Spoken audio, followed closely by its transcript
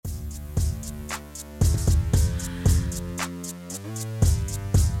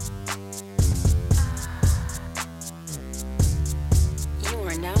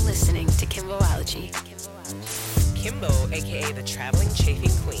Kimboology. Kimbo, aka the traveling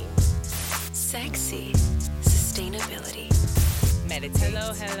chafing queen. Sexy sustainability. Meditate.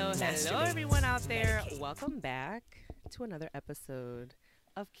 Hello, Masturbate. everyone out there. Medicate. Welcome back to another episode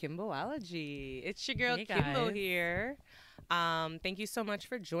of Kimboology. It's your girl Hey, Kimbo guys. here. Thank you so much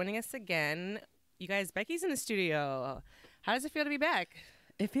for joining us again. You guys, Becky's in the studio. How does it feel to be back?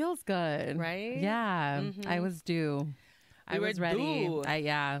 It feels good. Right? Yeah. Mhm. I was due. I You were was ready. due.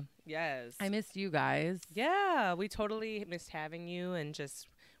 Yeah. Yes. I missed you guys. Yeah, we totally missed having you, and just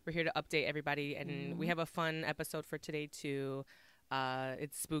we're here to update everybody. And we have a fun episode for today too.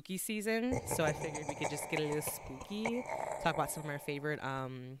 It's spooky season, so I figured we could just get a little spooky, talk about some of our favorite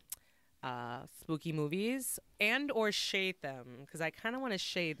spooky movies, and or shade them, because I kind of want to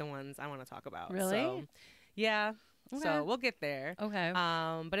shade the ones I want to talk about. Really? So, yeah. Okay. So we'll get there. Okay.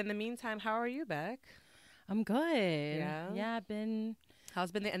 But in the meantime, how are you, Beck? I'm good. Yeah? Yeah, I've been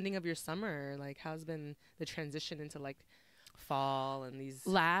How's been the ending of your summer? Like, how's been the transition into like fall and these?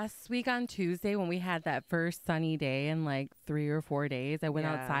 last week on Tuesday when we had that first sunny day in like 3 or 4 days. I went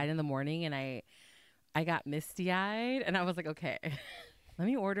Yeah. outside in the morning and I got misty-eyed and I was like, okay, let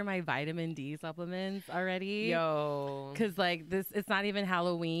me order my vitamin D supplements already. Yo. Because like this, it's not even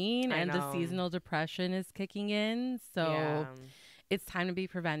Halloween I and the know. seasonal depression is kicking in. So Yeah. it's time to be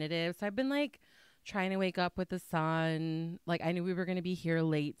preventative. So I've been like trying to wake up with the sun. Like I knew we were going to be here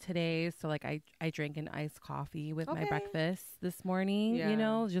late today. So like I drank an iced coffee with my Okay. breakfast this morning, Yeah. you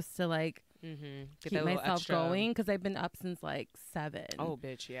know, just to like Mm-hmm. keep myself going. Because I've been up since like 7. Oh,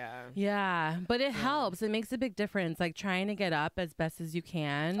 bitch, yeah. Yeah. But it helps. It makes a big difference. Like trying to get up as best as you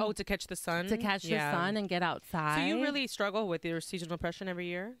can. Oh, to catch the sun? to catch Yeah. the sun and get outside. So you really struggle with your seasonal depression every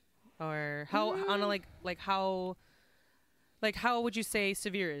year? Or how, on a how would you say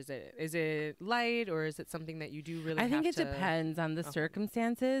severe is it? Is it light, or is it something that you do really I think have it depends on the Okay.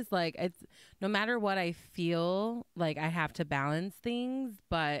 circumstances. Like it's no matter what I feel, like I have to balance things,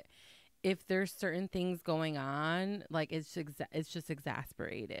 but if there's certain things going on, like it's just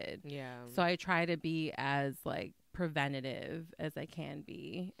exasperated. Yeah. So I try to be as like preventative as I can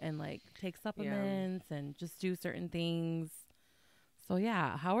be and like take supplements and just do certain things. So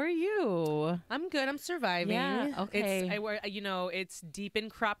yeah, how are you? I'm good. I'm surviving. Yeah, okay. It's deep in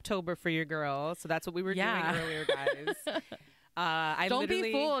Croptober for your girl, so that's what we were Yeah. doing earlier, guys. I Don't be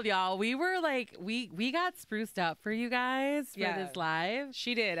literally- fooled, y'all. We were like, we got spruced up for you guys for Yeah. this live.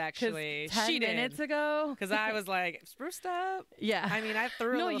 She did 'Cause actually. 10 she minutes did. ago. Because I was like, spruced up. Yeah. I mean, I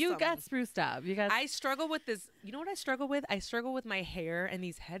threw. no, a little you something. got spruced up. You got. I struggle with this. You know what I struggle with? I struggle with my hair and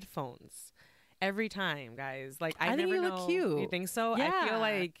these headphones every time, guys. Like I think never you know. look cute. You think so? I Yeah. feel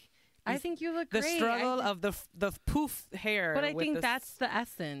like I think you look the great. struggle of the poof hair. But I with think the that's the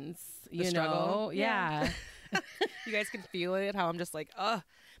essence. You struggle? know. Yeah. Yeah. you guys can feel it. How I'm just like, ugh.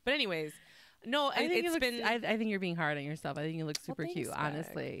 But anyways, no. I think it's been. I think you're being hard on yourself. I think you look super thanks, cute. Beck.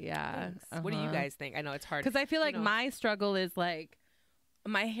 Honestly. Yeah. Thanks. What do you guys think? I know it's hard Because I feel like know. my struggle is like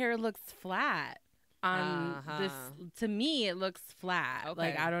my hair looks flat on this. To me, it looks flat.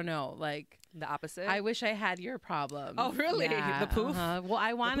 Like Okay. I don't know. Like. the opposite. I wish I had your problem. Oh, really? The poof? Well,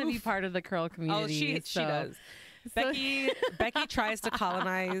 I want to be poof? part of the curl Oh, community. she so- does. so- Becky tries to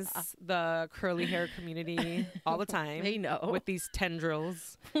colonize the curly hair community all the time. They know. With these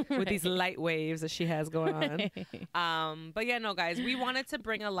tendrils, with these light waves that she has going on. But yeah, no, guys, we wanted to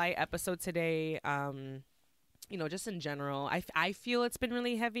bring a light episode today. Just in general, I feel it's been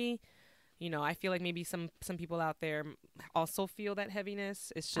really heavy. I feel like maybe some people out there also feel that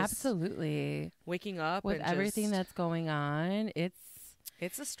heaviness. It's just Absolutely. waking up With and everything just- that's going on,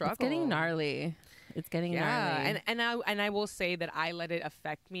 it's a struggle. It's getting gnarly. It's getting gnarly. and I will say that I let it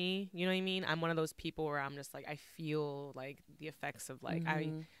affect me. You know what I mean? I'm one of those people where I'm just like I feel like the effects of like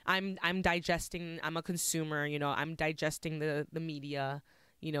I'm digesting. I'm a consumer. I'm digesting the media.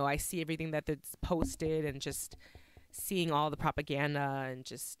 I see everything that's posted and just seeing all the propaganda and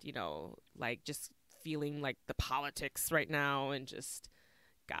just just feeling like the politics right now and just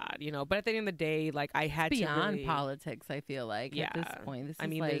God. But at the end of the day, like I had Beyond to really, politics, I feel like at this point, this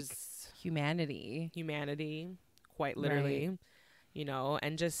is like there's humanity. quite literally.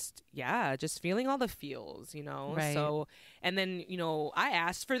 And just feeling all the feels, Right. So, and then, I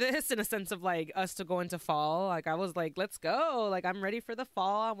asked for this in a sense of like us to go into fall. Like I was like, let's go. Like I'm ready for the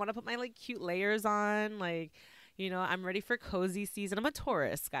fall. I want to put my like cute layers on. Like, I'm ready for cozy season. I'm a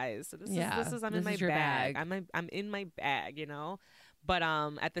Taurus, guys. So this is I'm in my your bag. I'm in my bag, But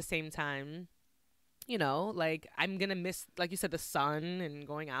at the same time, like I'm gonna miss, like you said, the sun and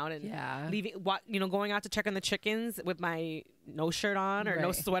going out and leaving. Going out to check on the chickens with my no shirt on or no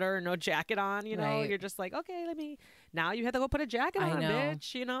Right. sweater or no jacket on. Right. You're just like, okay, now you have to go put a jacket I on, know.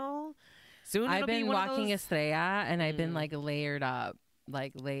 bitch. Soon I've it'll be been one of walking those- Estrella, and I've been like layered up.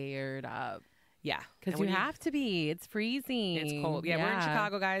 Yeah, Because And you when have to be. It's freezing. It's cold. Yeah, we're in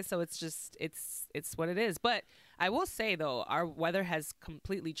Chicago, guys, so it's just it's what it is. But I will say though, our weather has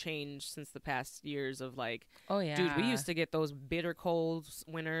completely changed since the past years of like, Oh yeah, dude, we used to get those bitter cold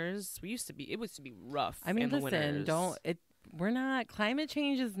winters. It used to be rough. I mean, in the listen, winters. we're not. Climate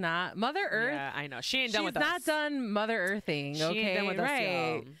change is not Mother Earth. Yeah, I know. She ain't done She's with not us. done Mother Earthing. She Okay, ain't done with us,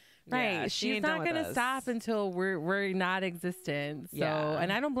 right. y'all. Right. Yeah, she She's ain't done not with gonna us. stop until we're not existent. So, Yeah.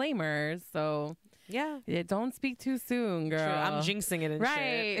 and I don't blame her. So, Yeah. don't speak too soon, girl. True. I'm jinxing it and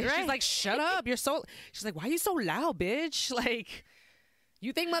Right, shit. right. She's like, shut up. She's like, why are you so loud, bitch? Like,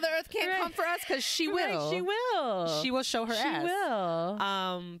 you think Mother Earth can't come for us? Because she will. Right, she will. She will show her She ass.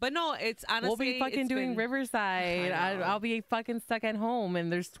 will. But no, it's honestly. We'll be fucking it's doing been- Riverside. I know. I'll be fucking stuck at home,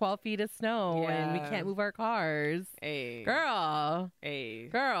 and there's 12 feet of snow, and we Yeah. can't move our cars. Hey. Girl.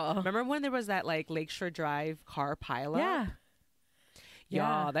 Girl. Remember when there was that like Lakeshore Drive car pileup? Yeah.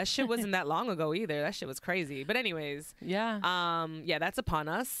 Y'all, that shit wasn't that long ago either. That shit was crazy. But anyways, Yeah. yeah, that's upon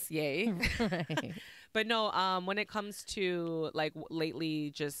us. Yay. Right. But no, when it comes to like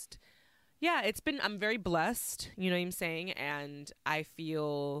lately, just yeah, I'm very blessed, you know what I'm saying? And I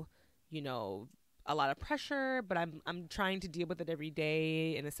feel, you know, a lot of pressure, but I'm trying to deal with it every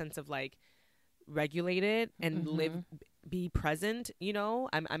day in a sense of like regulate it and be present, you know?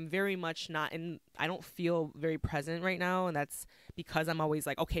 I'm very much not I don't feel very present right now, and that's because I'm always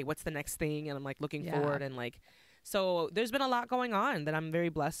like, okay, what's the next thing? And I'm like looking forward, and like so there's been a lot going on that I'm very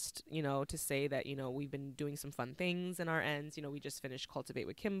blessed, you know, to say that, you know, we've been doing some fun things in our ends. You know, we just finished Cultivate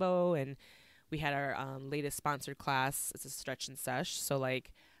with Kimbo, and we had our latest sponsored class. It's a stretch and sesh. So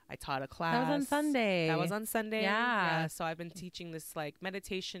like I taught a class. That was on Sunday. Yeah. So I've been teaching this like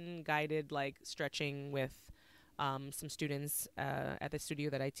meditation guided like stretching with some students at the studio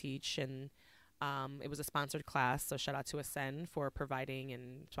that I teach, and it was a sponsored class. So shout out to Ascend for providing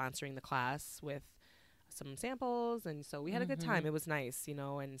and sponsoring the class with some samples, and so we had a good time. It was nice, you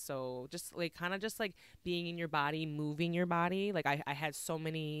know. And so just like kind of just like being in your body, moving your body. Like I had so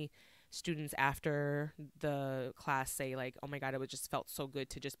many students after the class say like, oh my god, it just felt so good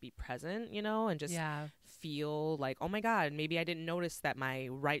to just be present, you know, and just feel like, oh my god, maybe I didn't notice that my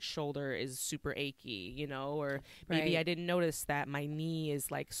right shoulder is super achy, you know, or maybe I didn't notice that my knee is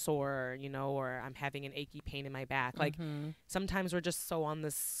like sore, you know, or I'm having an achy pain in my back. Like sometimes we're just so on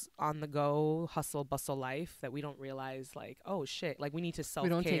the go hustle bustle life that we don't realize like, oh shit, like we need to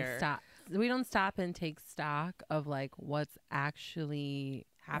self-care. We don't stop and take stock of like what's actually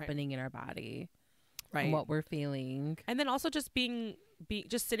happening in our body, right, and what we're feeling. And then also just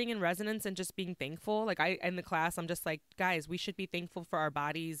just sitting in resonance and just being thankful. Like in the class, I'm just like, guys, we should be thankful for our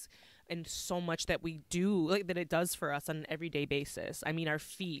bodies and so much that we do, like that it does for us on an everyday basis. I mean, our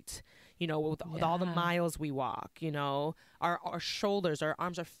feet, you know, with all the miles we walk, you know, our shoulders, our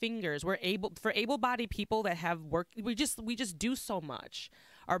arms, our fingers. For able-bodied people that have work, we just do so much.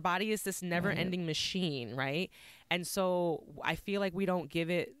 Our body is this never-ending machine, right? And so I feel like we don't give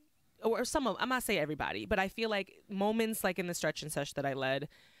it, or I'm not saying everybody, but I feel like moments like in the stretch and sesh that I led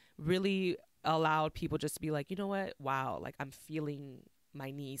really allowed people just to be like, you know what? Wow, like I'm feeling my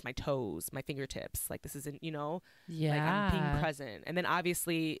knees, my toes, my fingertips. Like this isn't, you know, like I'm being present. And then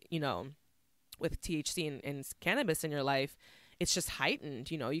obviously, you know, with THC and cannabis in your life, it's just heightened,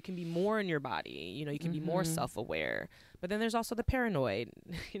 you know, you can be more in your body, you know, you can be more self-aware. But then there's also the paranoid,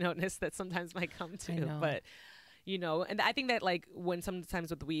 you know, ness that sometimes might come to. But, you know, and I think that like when sometimes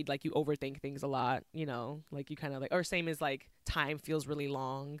with weed, like you overthink things a lot, you know, like you kind of like, or same as like time feels really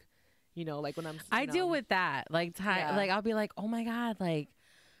long, you know, like when I deal with that, like time, like I'll be like, oh my God, like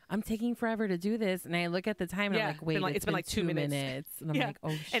I'm taking forever to do this. And I look at the time and I'm like, wait, it's been like 2 minutes. And I'm like,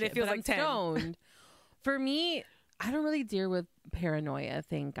 oh shit. And it feels like 10. Stoned. For me, I don't really deal with paranoia,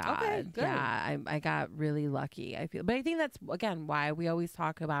 thank God. Okay, good. Yeah, I got really lucky, I feel. But I think that's, again, why we always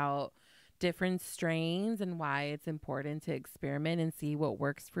talk about different strains and why it's important to experiment and see what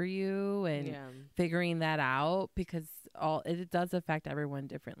works for you and figuring that out, because it does affect everyone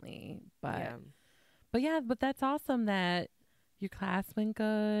differently. But that's awesome that your class went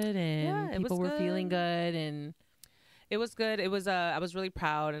good and people were feeling good, and it was good. It was I was really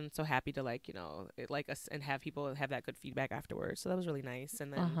proud and so happy to like, you know, like us and have people have that good feedback afterwards. So that was really nice.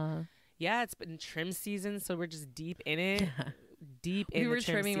 And then it's been trim season, so we're just deep in it. Deep in we're the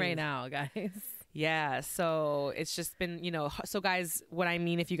trim trimming season right now, guys. Yeah, so it's just been, you know, so guys, what I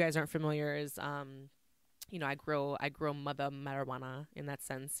mean, if you guys aren't familiar, is you know, I grow mother marijuana in that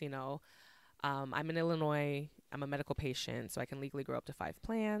sense, you know. I'm in Illinois. I'm a medical patient, so I can legally grow up to 5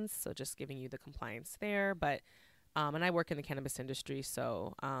 plants. So just giving you the compliance there. But And I work in the cannabis industry.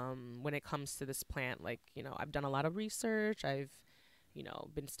 So when it comes to this plant, like, you know, I've done a lot of research. I've, you know,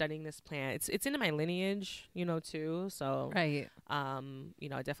 been studying this plant. It's into my lineage, you know, too. So, Right. you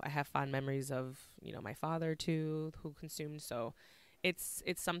know, I have fond memories of, you know, my father too, who consumed. So it's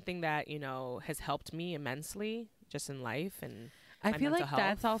something that, you know, has helped me immensely just in life. And I my feel like mental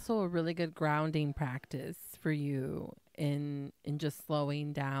that's health. also a really good grounding practice for you in just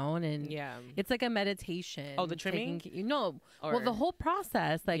slowing down, and Yeah. it's like a meditation. Oh, the trimming? No, well, the Or- whole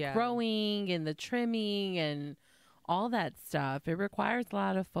process, like Yeah. growing and the trimming and all that stuff, it requires a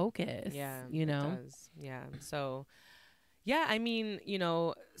lot of focus. Yeah, you know. it does. Yeah. So, yeah, I mean, you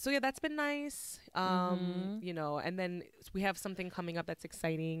know, so yeah, that's been nice. You know, and then we have something coming up that's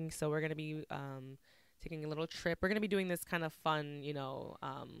exciting. So we're gonna be taking a little trip. We're gonna be doing this kind of fun, you know,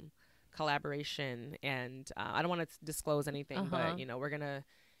 collaboration, and I don't want to disclose anything, but you know, we're gonna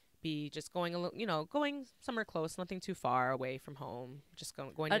be just going a little, you know, going somewhere close, nothing too far away from home. Just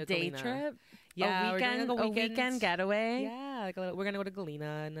going A to day Galena. trip, Yeah, a we're doing, weekend, like, a weekend getaway. Yeah, like we're gonna go to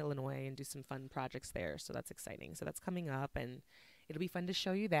Galena in Illinois and do some fun projects there. So that's exciting. So that's coming up, and it'll be fun to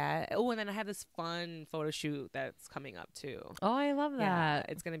show you that. Oh, and then I have this fun photo shoot that's coming up too. Oh, I love Yeah, that.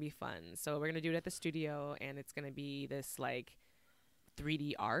 it's gonna be fun. So we're gonna do it at the studio, and it's gonna be this like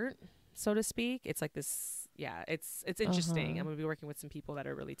 3D art, so to speak. It's like this. Yeah, it's interesting. I'm gonna be working with some people that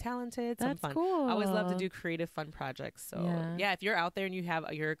are really talented. Some That's fun. cool. I always love to do creative, fun projects. So yeah, if you're out there and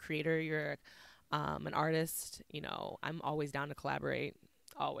you're a creator, you're an artist, you know, I'm always down to collaborate.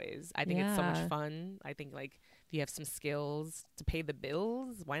 Always. I think it's so much fun. I think like if you have some skills to pay the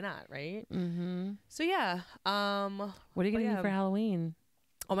bills, why not, right? Mm-hmm. So yeah. What are you gonna do for Halloween?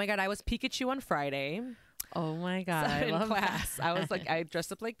 Oh my God, I was Pikachu on Friday. Oh my God, So I in love class. that. I was like, I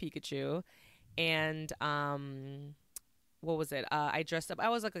dressed up like Pikachu, and what was it? I dressed up. I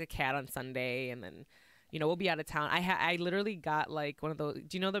was like a cat on Sunday, and then, you know, we'll be out of town. I literally got like one of those.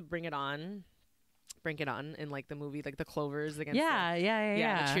 Do you know the Bring It On? Bring It On in like the movie, like the Clovers against. Yeah,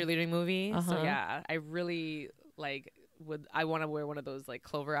 the cheerleading movie. So Uh-huh. yeah, I really like I want to wear one of those like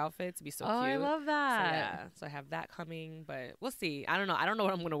Clover outfits. It'd be so cute. I love So that. yeah, so I have that coming, but we'll see. I don't know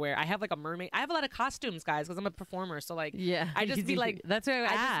what I'm gonna wear. I have like a mermaid. I have a lot of costumes, guys, because I'm a performer. So like, Yeah, I just be like, that's what I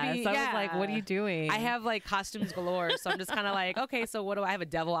asked. I was like, what are you doing? I have like costumes galore. So I'm just kind of like, okay, so what do I have? A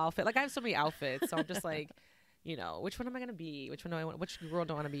devil outfit. Like I have so many outfits. So I'm just like, you know, which one am I gonna be? Which one do I want? Which girl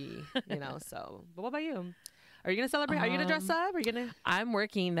do I want to be? You know. So, but what about you? Are you gonna celebrate? Are you gonna dress up? Are you gonna? I'm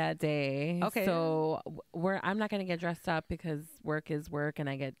working that day. Okay. So I'm not gonna get dressed up because work is work and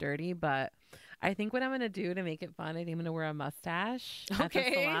I get dirty. But I think what I'm gonna do to make it fun, I think I'm gonna wear a mustache at the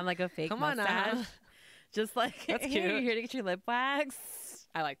Okay. salon, like a fake Come on mustache. now. Just like, That's hey, cute. you're here to get your lip wax.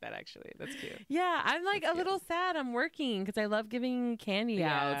 I like that actually. That's cute. Yeah, I'm like That's a little sad. I'm working because I love giving candy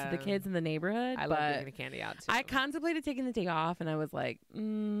out to the Yeah. kids in the neighborhood. I love giving the candy out too. I contemplated taking the day off, and I was like,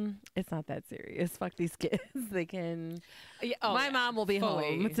 it's not that serious. Fuck these kids. They can. Yeah, My mom will be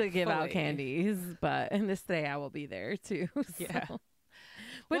fully, home to give out fully. candies, but and this day I will be there too. Yeah. So.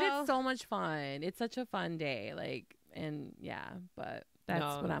 But Well- it's so much fun. It's such a fun day. Like, and yeah, but that's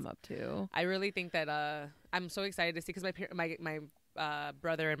No, what I'm up to. I really think that I'm so excited to see because my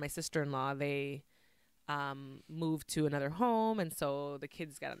brother and my sister-in-law, they moved to another home, and so the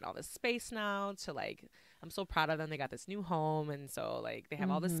kids got all this space now to like, I'm so proud of them. They got this new home, and so like they have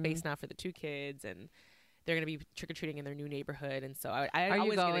all this space now for the two kids, and they're gonna be trick-or-treating in their new neighborhood. And so I Are you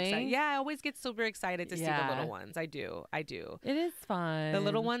always get excited. going? Yeah, I always get super excited to see the Yeah. little ones. I do It is fun. The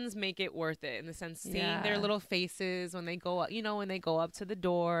little ones make it worth it in the sense seeing their Yeah. little faces when they go up, you know, when they go up to the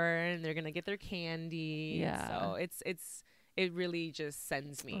door and they're gonna get their candy. Yeah. So it really just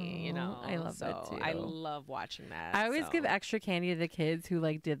sends me, you Aw, know. I love that so I too. love watching that. I always so. give extra candy to the kids who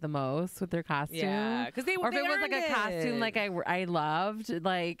like did the most with their costume. Yeah, because they Or if they it was like earned a costume it. like I loved,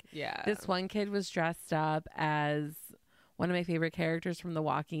 like yeah, this one kid was dressed up as one of my favorite characters from The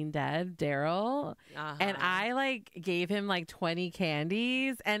Walking Dead, Daryl. And I like gave him like 20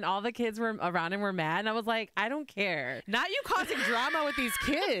 candies, and all the kids were around him were mad. And I was like, I don't care. not you causing drama with these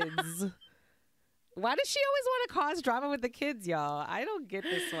kids. Why does she always want to cause drama with the kids, y'all? I don't get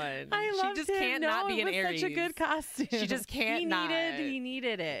this one. I loved She just him. can't No, not be it an was Aries. such a good costume. She just can't He not.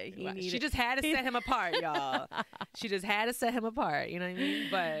 needed it. She just had to set him apart, y'all. She just had to set him apart. You know what I mean?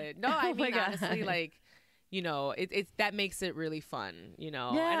 But no, I Oh my mean honestly, God. like, you know, it's that makes it really fun. You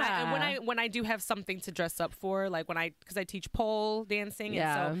know, Yeah. and when I do have something to dress up for, like because I teach pole dancing,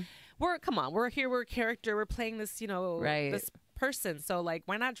 Yeah. and so we're here, we're a character, we're playing this, you know, Right. this person. So like,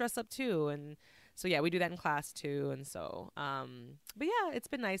 why not dress up too? And so yeah, we do that in class too. And so, but yeah, it's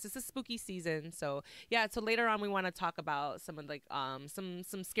been nice. It's a spooky season. So yeah, so later on we want to talk about some of like, some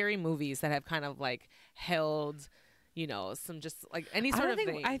scary movies that have kind of like held, you know, some just like any sort of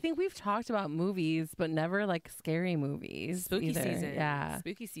thing. I think we've talked about movies, but never like scary movies. Spooky either. season. Yeah.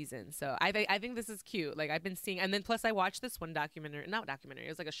 Spooky season. So I think this is cute. Like I've been seeing, and then plus I watched this one documentary, not documentary. It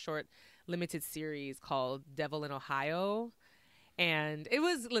was like a short limited series called Devil in Ohio. And it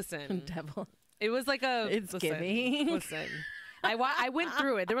was, listen, Devil. it was like a, It's listen, giving. Listen, I went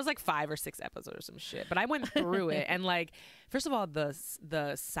through it. There was like 5 or 6 episodes or some shit, but I went through it. And like, first of all, the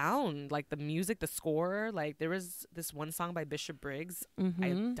sound, like the music, the score, like there was this one song by Bishop Briggs. I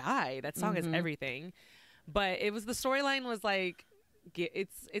died. That song is everything. But it was, the storyline was like,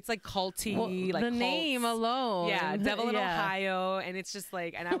 it's like culty, Well, like the cults. name alone. Yeah, Devil in Ohio, and it's just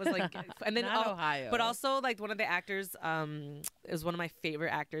like, and I was like, and then Not Ohio. but also like one of the actors, is one of my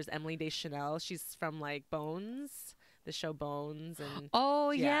favorite actors, Emily Deschanel. She's from like Bones, the show Bones, and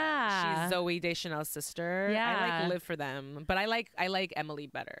yeah, she's Zoe Deschanel's sister. I Yeah. like live for them, but I like Emily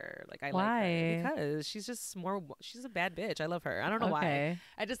better. Like I like Why? her because she's just more. She's a bad bitch. I love her. I don't know why. Okay.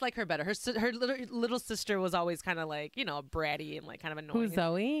 I just like her better. Her little sister was always kind of like, you know, bratty and like kind of annoying. Who's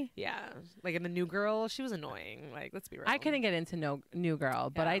Zoe? Yeah, like in the New Girl, she was annoying. Like, let's be real. I couldn't get into New Girl,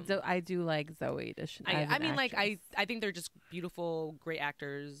 but Yeah. I do like Zoe Deschanel. I mean, like I think they're just beautiful, great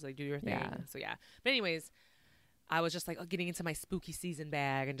actors. Like do your thing. Yeah. So yeah. But anyways, I was just like getting into my spooky season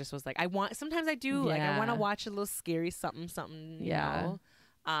bag and just was like, sometimes I do like I want to Yeah. watch a little scary something. You Yeah.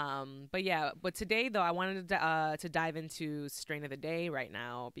 know? But today though, I wanted to dive into strain of the day right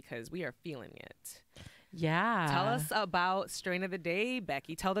now because we are feeling it. Yeah. Tell us about strain of the day,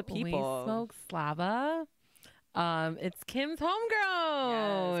 Becky. Tell the people. We smoke Slava. It's Kim's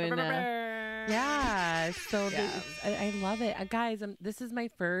homegrown. Yes. Yeah. So Yeah. I love it, guys. This is my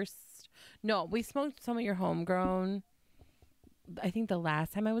first. No, we smoked some of your homegrown. I think the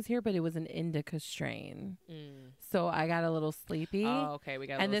last time I was here, but it was an indica strain. So I got a little sleepy. Oh, okay. We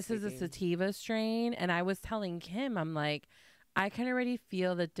got. And this is a sativa strain. And I was telling Kim, I'm like, I can already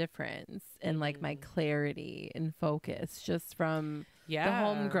feel the difference in like my clarity and focus just from the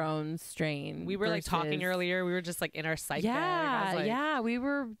homegrown strain. We were like talking versus- earlier. We were just like in our psych bag. I Yeah, was like, yeah. We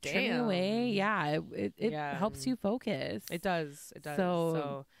were trimming away. Yeah, it Yeah. helps you focus. It does. It does.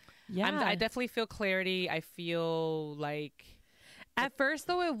 So, yeah. I definitely feel clarity. I feel like. At first,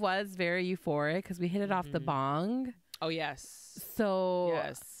 though, it was very euphoric because we hit it off the bong. Oh yes. So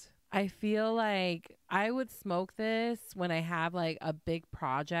Yes. I feel like I would smoke this when I have like a big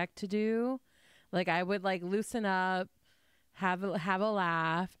project to do. Like I would like loosen up, have a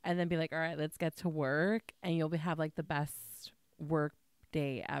laugh, and then be like, all right, let's get to work, and you'll have like the best work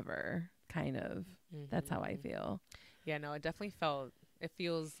day ever. Kind of. That's how I feel. Yeah. No. It definitely felt. It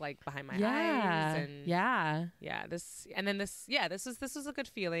feels like behind my Yeah. eyes. And Yeah. Yeah. This was a good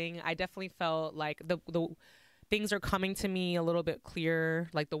feeling. I definitely felt like the things are coming to me a little bit clearer.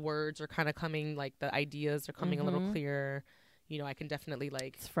 Like the words are kind of coming. Like the ideas are coming a little clearer. You know, I can definitely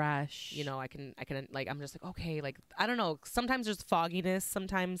like. It's fresh. You know, I can like, I'm just like, okay, like, I don't know. Sometimes there's fogginess.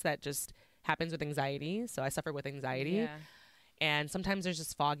 Sometimes that just happens with anxiety. So I suffer with anxiety. Yeah. And sometimes there's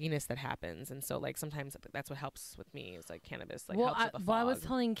just fogginess that happens. And so like sometimes that's what helps with me is like cannabis. Like helps with the fog. I was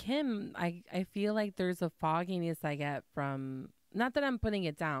telling Kim, I feel like there's a fogginess I get from, not that I'm putting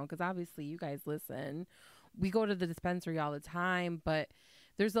it down, because obviously you guys listen. We go to the dispensary all the time, but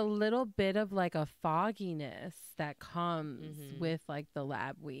there's a little bit of like a fogginess that comes with like the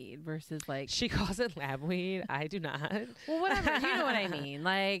lab weed versus like. She calls it lab weed. I do not. Well, whatever. You know what I mean?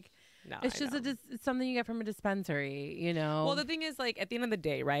 Like. No, It's just it's something you get from a dispensary, you know. Well, the thing is, like, at the end of the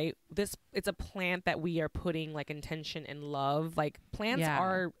day, right? It's a plant that we are putting like intention and love. Like plants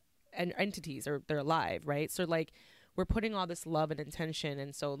are entities, or they're alive, right? So like we're putting all this love and intention,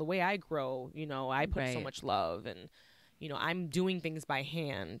 and so the way I grow, you know, I put so much love, and you know, I'm doing things by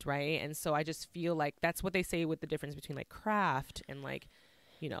hand, right? And so I just feel like that's what they say with the difference between like craft and like,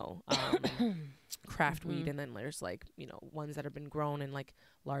 you know, craft weed, and then there's like, you know, ones that have been grown in like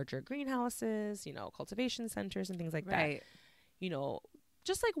larger greenhouses, you know, cultivation centers and things like that. You know,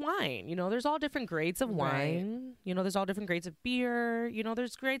 just like wine, you know, there's all different grades of wine. You know, there's all different grades of beer. You know,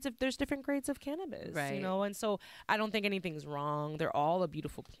 there's different grades of cannabis. You know, and so I don't think anything's wrong. They're all a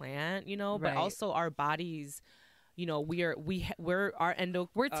beautiful plant, you know, but also our bodies. You know, we're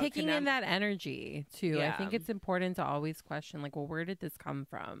taking in that energy too. I think it's important to always question, like, well, where did this come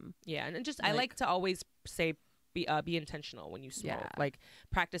from? Yeah, and just I like to always say, be intentional when you smoke. Like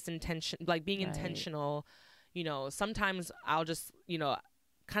practice intention, like being intentional. You know, sometimes I'll just, you know,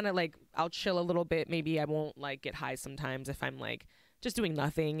 kind of like I'll chill a little bit. Maybe I won't like get high sometimes if I'm like just doing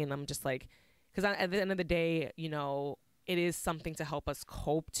nothing and I'm just like because at the end of the day, you know, it is something to help us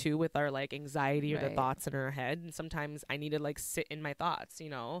cope too with our like anxiety or the Right. thoughts in our head. And sometimes I need to like sit in my thoughts, you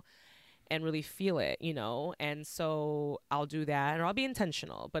know, and really feel it, you know. And so I'll do that, and I'll be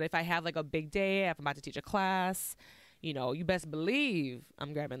intentional. But if I have like a big day, if I'm about to teach a class, you know, you best believe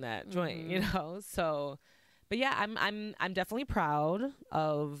I'm grabbing that joint, you know. So, but yeah, I'm definitely proud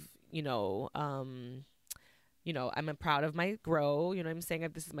of, you know, I'm proud of my grow, you know what I'm saying?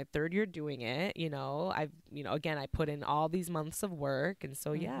 This is my 3rd year doing it, you know. You know, again, I put in all these months of work, and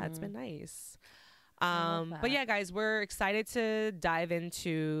so yeah, it's been nice. But yeah, guys, we're excited to dive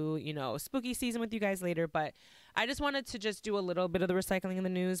into, you know, spooky season with you guys later, but I just wanted to just do a little bit of the recycling in the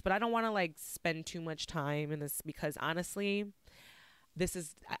news, but I don't want to like spend too much time in this because honestly,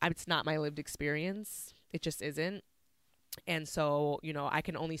 it's not my lived experience. It just isn't. And so, you know, I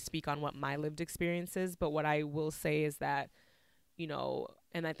can only speak on what my lived experience is, but what I will say is that, you know,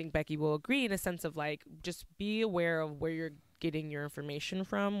 and I think Becky will agree in a sense of like, just be aware of where you're getting your information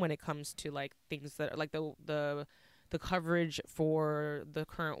from when it comes to like things that are like the coverage for the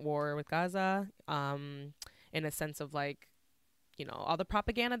current war with Gaza, in a sense of like, you know, all the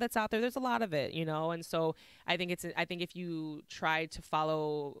propaganda that's out there's a lot of it, you know. And so I think if you try to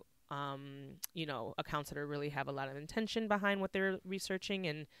follow you know, accounts that really have a lot of intention behind what they're researching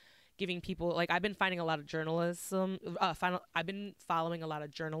and giving people, like, I've been finding a lot of journalism. I've been following a lot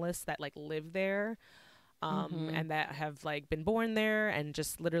of journalists that like live there, and that have like been born there and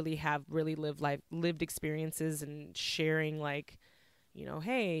just literally have really lived experiences and sharing like, you know,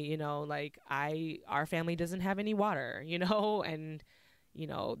 hey, you know, like our family doesn't have any water, you know, and you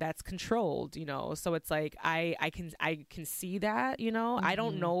know, that's controlled, you know. So it's like I can see that, you know. I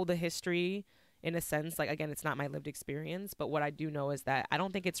don't know the history in a sense, like again, it's not my lived experience, but what I do know is that I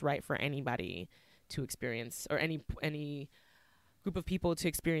don't think it's right for anybody to experience, or any group of people to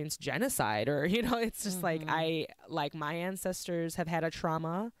experience genocide, or you know, it's just like my ancestors have had a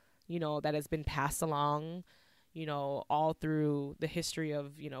trauma, you know, that has been passed along, you know, all through the history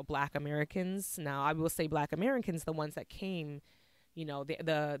of, you know, Black Americans. Now I will say Black Americans, the ones that came, you know,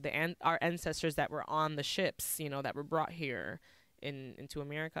 our ancestors that were on the ships, you know, that were brought here into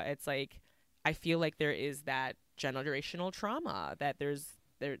America. It's like, I feel like there is that generational trauma that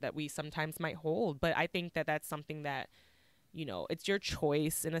that we sometimes might hold. But I think that that's something that, you know, it's your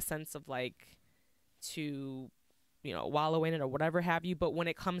choice in a sense of like to, you know, wallow in it or whatever have you. But when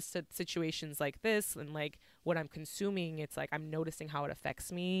it comes to situations like this and like what I'm consuming, it's like I'm noticing how it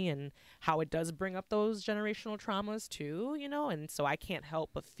affects me and how it does bring up those generational traumas too, you know. And so I can't help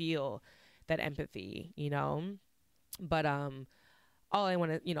but feel that empathy, you know. But all I'm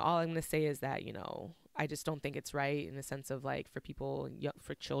gonna say is that, you know, I just don't think it's right in the sense of like for people,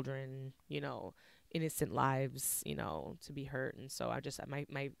 for children, you know, innocent lives, you know, to be hurt. And so I just,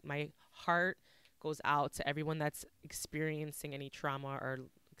 my heart goes out to everyone that's experiencing any trauma or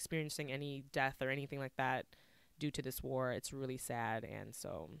experiencing any death or anything like that due to this war. It's really sad. And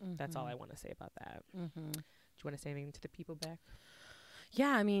so that's all I want to say about that. Do you want to say anything to the people, Beck?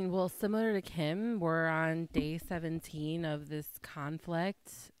 Yeah, I mean, well, similar to Kim, we're on day 17 of this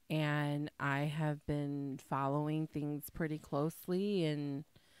conflict, and I have been following things pretty closely. And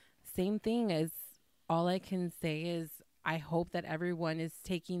same thing, as all I can say is I hope that everyone is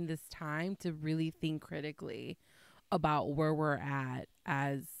taking this time to really think critically about where we're at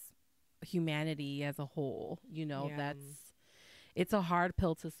as humanity as a whole. You know, it's a hard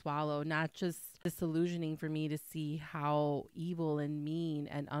pill to swallow, not just disillusioning for me to see how evil and mean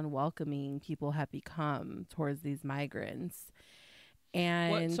and unwelcoming people have become towards these migrants.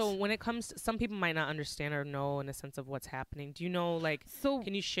 And so when it comes to, some people might not understand or know in a sense of what's happening. Do you know, like, so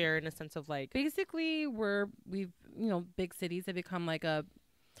can you share in a sense of like, basically we've, you know, big cities have become like an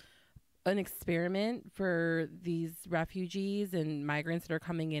experiment for these refugees and migrants that are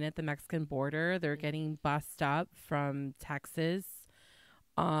coming in at the Mexican border. They're getting bussed up from Texas,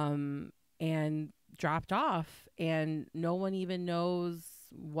 and dropped off, and no one even knows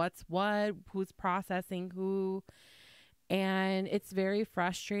what's what, who's processing who. And it's very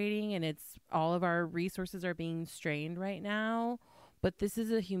frustrating, and it's all of our resources are being strained right now. But this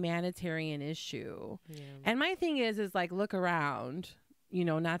is a humanitarian issue. Yeah. And my thing is like, look around, you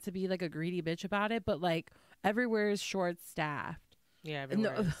know, not to be like a greedy bitch about it, but like everywhere is short staffed. Yeah,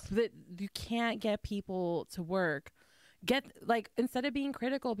 everywhere that you can't get people to work. Instead of being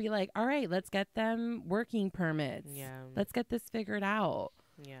critical, be like, all right, let's get them working permits. Yeah. Let's get this figured out.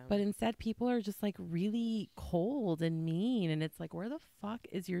 Yeah. But instead, people are just like really cold and mean, and it's like, where the fuck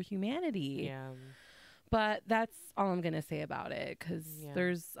is your humanity? Yeah. But that's all I'm going to say about it, because Yeah.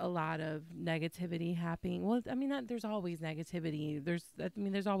 there's a lot of negativity happening. Well, I mean, there's always negativity.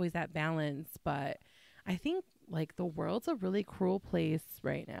 There's always that balance. But I think, like, the world's a really cruel place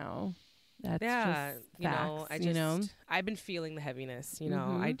right now. That's Yeah, just you know, facts, you know? I've been feeling the heaviness, you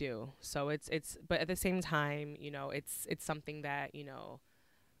know, I do. So but at the same time, you know, it's something that, you know,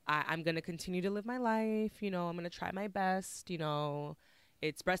 I'm going to continue to live my life. You know, I'm going to try my best. You know,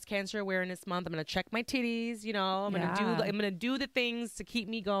 it's Breast Cancer Awareness Month. I'm going to check my titties. You know, I'm going to do the things to keep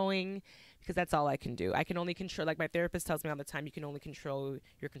me going, because that's all I can do. I can only control, like my therapist tells me all the time, you can only control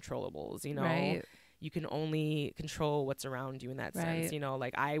your controllables, you know. Right. You can only control what's around you in that sense. You know,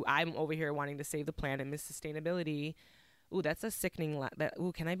 like I'm over here wanting to save the planet, Miss Sustainability. Ooh, that's a sickening.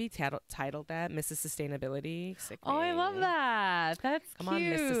 Can I be titled that, Mrs. Sustainability? Sickening. Oh, I love that. That's Come cute. on,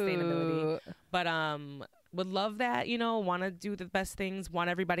 Miss Sustainability. But would love that. You know, want to do the best things. Want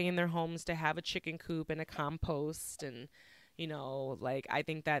everybody in their homes to have a chicken coop and a compost, and you know, like I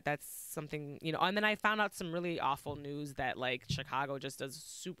think that that's something. You know, and then I found out some really awful news that like Chicago just does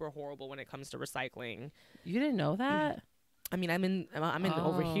super horrible when it comes to recycling. You didn't know that? I mean, I'm in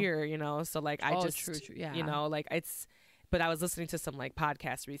over here. You know, so like True, yeah. You know, like it's. But I was listening to some like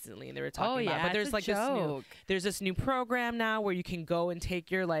podcasts recently, and they were talking about. But there's like there's this new program now where you can go and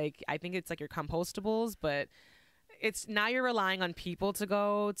take your like, I think it's like your compostables, but it's now you're relying on people to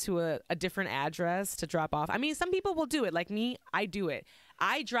go to a different address to drop off. I mean, some people will do it. Like me, I do it.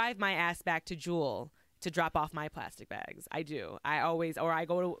 I drive my ass back to Jewel to drop off my plastic bags. I do. I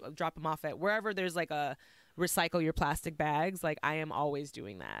go to drop them off at wherever there's like a recycle your plastic bags. Like I am always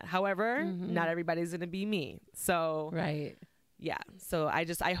doing that. However, not everybody's gonna be me. So right. Yeah. So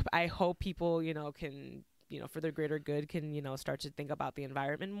I hope people, you know, can, you know, for their greater good can, you know, start to think about the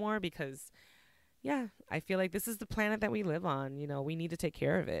environment more, because yeah, I feel like this is the planet that we live on. You know, we need to take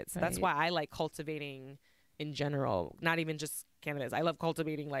care of it. So that's why I like cultivating in general, not even just cannabis. I love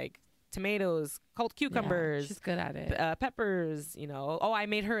cultivating like tomatoes, cucumbers. Yeah, she's good at it. Peppers, you know. Oh, I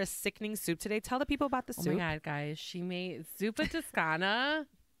made her a sickening soup today. Tell the people about the soup. Oh my God, guys. She made Zuppa Toscana.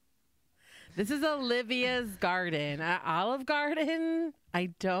 This is Olivia's garden. Olive Garden.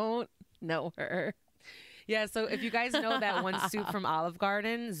 I don't know her. Yeah, so if you guys know that one soup from Olive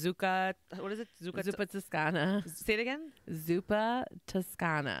Garden, Zucca, what is it? Zuppa Toscana. Say it again. Zuppa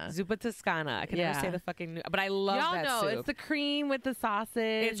Toscana. Zuppa Toscana. I can never say the fucking. But I love that know, soup. It's the cream with the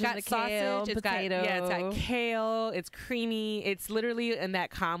sausage. It's got the sausage. Kale, it's potato. it's got kale. It's creamy. It's literally in that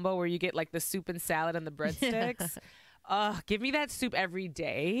combo where you get like the soup and salad and the breadsticks. Give me that soup every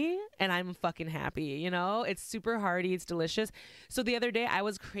day and I'm fucking happy. You know, it's super hearty. It's delicious. So the other day I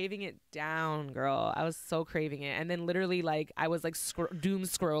was craving it down, girl. I was so craving it. And then literally like I was like doom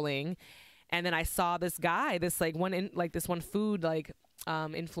scrolling. And then I saw this guy, this like this one food like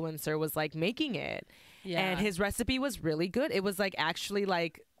influencer was like making it. Yeah. And his recipe was really good. It was like actually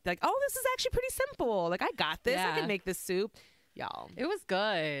like, oh, this is actually pretty simple. Like I got this. I can make this soup. Y'all. It was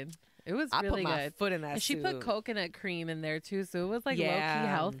good. It was really good. I put my foot in that and soup. She put coconut cream in there too, so it was like low-key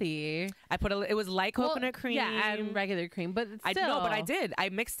healthy. I put it was light coconut cream. Yeah, and regular cream, but still. I know, but I did. I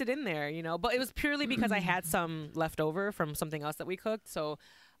mixed it in there, you know. But it was purely because I had some left over from something else that we cooked. So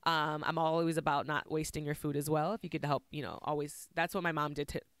I'm always about not wasting your food as well. If you could help, you know, always. That's what my mom did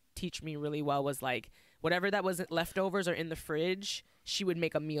to teach me really well, was like whatever that was leftovers or in the fridge, she would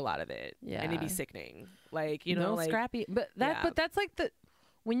make a meal out of it. Yeah. And it'd be sickening. Like, you know, like scrappy. But that's like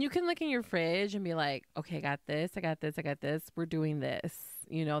when you can look in your fridge and be like, okay, I got this, we're doing this.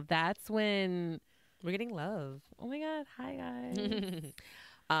 You know, that's when we're getting love. Oh my God. Hi, guys.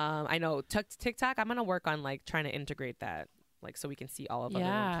 I know TikTok, I'm going to work on like trying to integrate that, like so we can see all of them in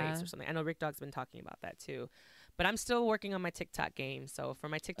one place or something. I know Rick Dog's been talking about that too. But I'm still working on my TikTok game. So for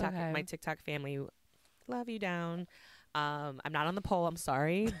my TikTok family, love you down. I'm not on the poll, I'm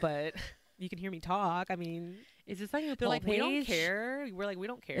sorry, but you can hear me talk. I mean, is this on your poll page? We don't care. We're like, we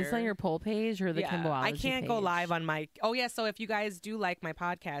don't care. It's on your poll page or the Kimboology I can't go live on my. Oh yeah. So if you guys do like my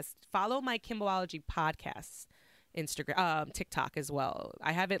podcast, follow my Kimboology podcasts Instagram, TikTok as well.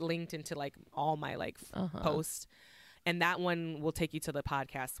 I have it linked into like all my like posts, and that one will take you to the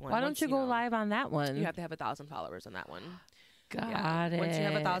podcast one. Why don't you go live on that one? You have to have 1,000 followers on that one. Got it. Once you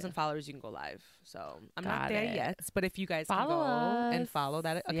have 1,000 followers, you can go live. So I'm not there yet, but if you guys can go and follow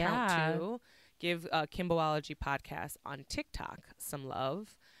that account too, give Kimboology podcast on TikTok some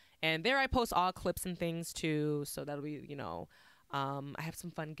love, and there I post all clips and things too. So that'll be, you know, I have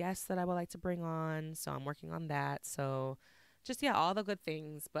some fun guests that I would like to bring on, so I'm working on that. So just all the good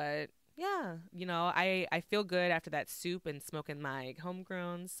things, but. Yeah, you know, I feel good after that soup and smoking my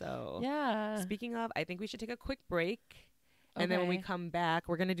homegrown. So, speaking of, I think we should take a quick break. And then when we Okay. come back,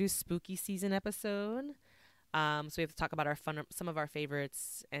 we're gonna do spooky season episode. So we have to talk about some of our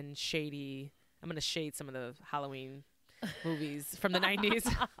favorites and shady. I'm gonna shade some of the Halloween movies from the 90s.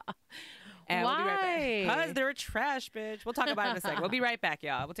 And we'll be right Why? back. Because they're trash, bitch. We'll talk about it in a second. We'll be right back,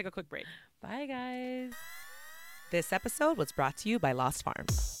 y'all. We'll take a quick break. Bye, guys. This episode was brought to you by Lost Farm.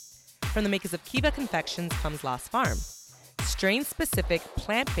 From the makers of Kiva Confections comes Lost Farm. Strain-specific,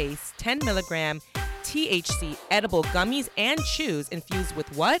 plant-based, 10 milligram THC edible gummies and chews infused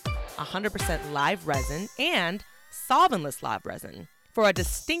with what? 100% live resin and solventless live resin for a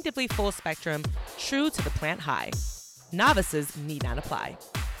distinctively full spectrum, true to the plant high. Novices need not apply.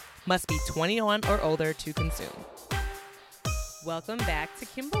 Must be 21 or older to consume. Welcome back to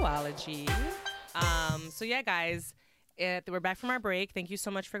Kimboology. So yeah, guys, we're back from our break. Thank you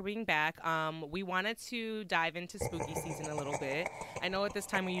so much for being back. We wanted to dive into spooky season a little bit. I know at this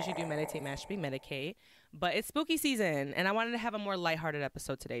time we usually do meditate, masturbate, medicate, but it's spooky season, and I wanted to have a more lighthearted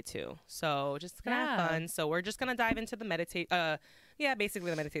episode today too. So just gonna have fun. So we're just gonna dive into the meditate. Basically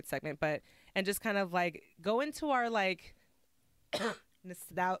the meditate segment, and just kind of like go into our like.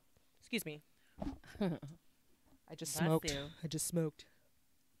 Excuse me. I just Bless smoked. you. I just smoked.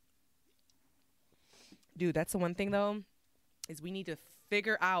 Dude, that's the one thing though, is we need to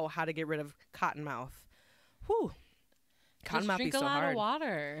figure out how to get rid of cotton mouth. Whew. Cotton Just mouth drink be a so lot hard. of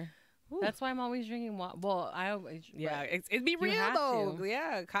water. Whew. That's why I'm always drinking water. Well, I always. Yeah, but it'd be real have though. to.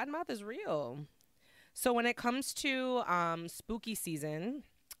 Yeah, cotton mouth is real. So when it comes to spooky season,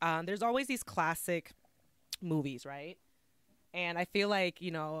 there's always these classic movies, right? And I feel like,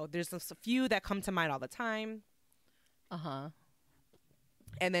 there's a few that come to mind all the time. Uh-huh.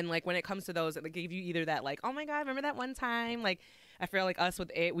 And then, like, when it comes to those, they give you either that, like, oh, my God, remember that one time? Like, I feel like us with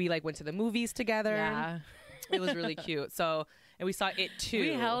it, we, like, went to the movies together. Yeah. It was really cute. So, and we saw It Too.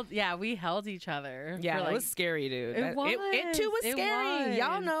 We held each other. Yeah, for, it like, was scary, dude. It was. It Too was It scary. was.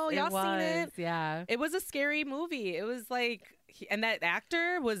 Y'all know. Y'all seen it. Yeah. It was a scary movie. It was, like, and that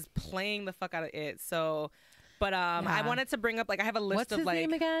actor was playing the fuck out of it. So, but I wanted to bring up, like, I have a list What's of, his like.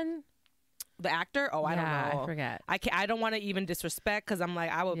 name again? The actor? Oh, I don't know. I forget. I don't want to even disrespect because I'm like,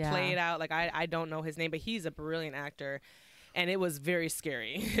 I would play Yeah. it out. Like, I don't know his name, but he's a brilliant actor. And it was very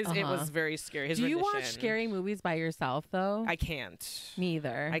scary. It was very scary. His Do you watch rendition. scary movies by yourself, though? I can't. Me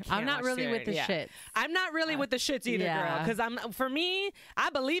either. I can't I'm not watch really with the scary- shit. I'm not really with the shits either, yeah. girl. Because for me,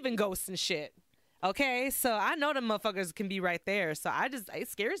 I believe in ghosts and shit. Okay? So I know them motherfuckers can be right there. So it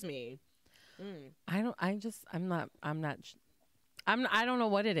scares me. I don't know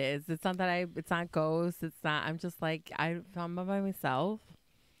what it is. It's not that it's not ghosts. It's not, I'm just like, if I'm by myself,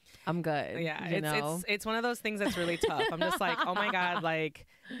 I'm good. Yeah, it's one of those things that's really tough. I'm just like, oh my God, like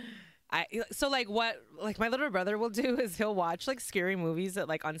what my little brother will do is he'll watch like scary movies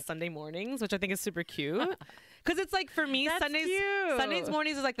on Sunday mornings, which I think is super cute. Cause it's like for me, That's cute. Sundays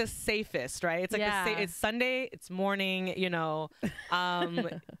mornings is like the safest, right? It's like it's Sunday, it's morning,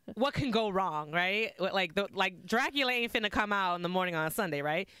 what can go wrong, right? Like Dracula ain't finna come out in the morning on a Sunday,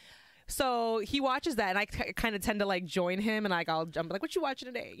 right? So he watches that, and I kind of tend to like join him, and like I'll jump like, "What you watching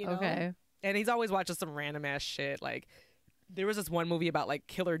today?" Okay. And he's always watching some random ass shit. Like there was this one movie about like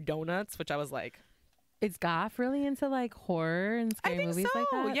killer donuts, which I was like, Is Goff really into like horror and I scary think movies so. like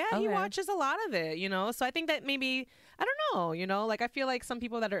that? Yeah, he Okay. watches a lot of it, So I think that maybe I don't know, like I feel like some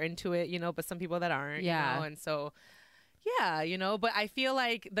people that are into it, but some people that aren't, Yeah. And so yeah, but I feel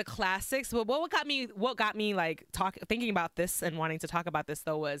like the classics. Well, what got me like thinking about this and wanting to talk about this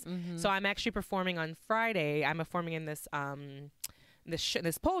though was so I'm actually performing on Friday. I'm performing in this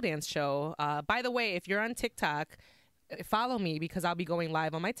this pole dance show. By the way, if you're on TikTok, follow me because I'll be going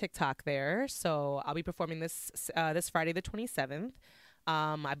live on my TikTok there. So I'll be performing this Friday the 27th.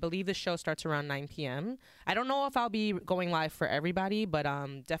 I believe the show starts around 9 p.m. I don't know if I'll be going live for everybody, but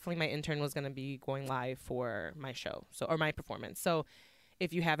definitely my intern was going to be going live for my show, or my performance. So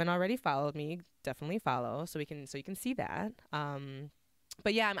if you haven't already followed me, definitely follow so you can see that.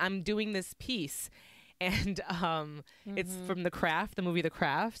 But yeah, I'm doing this piece, and it's from the movie The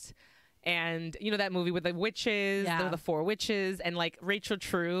Craft. And that movie with the witches, the four witches, and like Rachel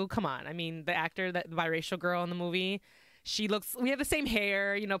True. Come on, I mean the actor, that biracial girl in the movie. We have the same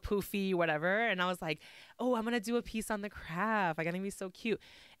hair, poofy, whatever. And I was like, oh, I'm going to do a piece on The Craft. I got to be so cute.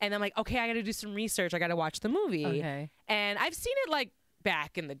 And I'm like, okay, I got to do some research. I got to watch the movie. Okay. And I've seen it like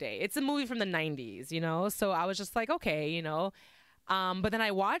back in the day. It's a movie from the 90s, So I was just like, okay, But then I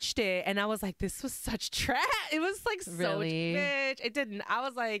watched it and I was like, this was such trash. It was like so Really? bitch. It didn't. I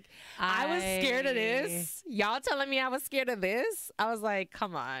was like, I was scared of this. Y'all telling me I was scared of this? I was like,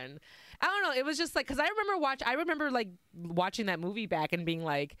 come on. I don't know. It was just like, because I remember like watching that movie back and being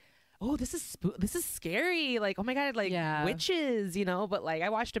like, oh, this is scary. Like, oh my God, like witches, you know? But like I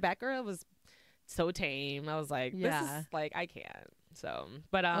watched it back, girl, it was so tame. I was like, this is like, I can't. So,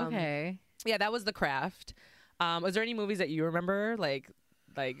 but okay. Yeah, that was The Craft. Was there any movies that you remember, like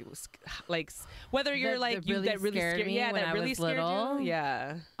whether you're like you that really scared me, yeah, that really scared you,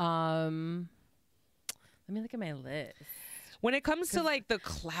 yeah. Let me look at my list. When it comes to like the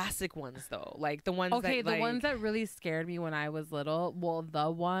classic ones, though, like the ones okay, that, the like, ones that really scared me when I was little. Well, the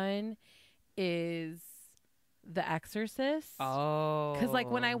one is The Exorcist. Oh, because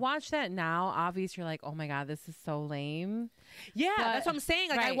like when I watch that now, obviously you're like, oh my God, this is so lame. Yeah, that's what I'm saying.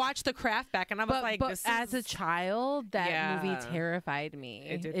 Like I watched The Craft back, and I was like, but this as a child, that movie terrified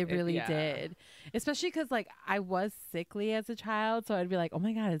me. It really did. Especially because like I was sickly as a child, so I'd be like, oh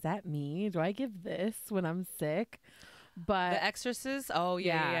my God, is that me? Do I give this when I'm sick? But The Exorcist. Oh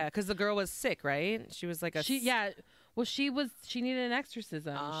yeah. Because the girl was sick, right? She was like Well, she needed an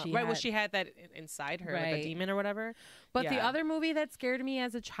exorcism. She had that inside her, like a demon or whatever. But the other movie that scared me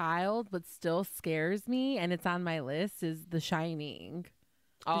as a child, but still scares me, and it's on my list, is The Shining.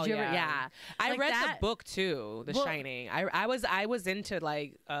 Oh, Did you ever? Yeah. I read the book too, The Shining. I was into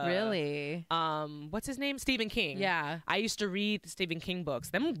like really? What's his name? Stephen King. Yeah. I used to read the Stephen King books.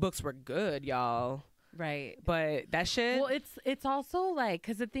 Them books were good, y'all. Right. But that shit. Well, it's also like,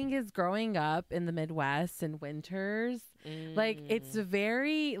 because the thing is, growing up in the Midwest in winters, like it's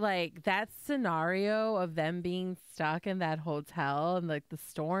very like that scenario of them being stuck in that hotel and like the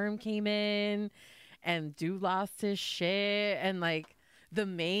storm came in and dude lost his shit and like the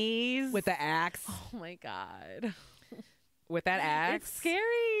maze with the axe. Oh my God. With that axe. It's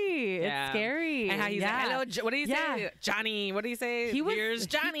scary. Yeah. It's scary. And how he's like, hello, what do you say? Johnny. What do you say? Here's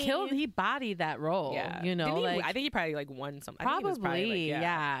Johnny. He bodied that role. Yeah. You know, I think he probably like won something. Probably.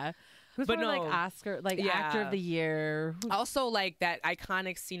 Yeah. Who's like Oscar, like Actor of the Year. Also, like that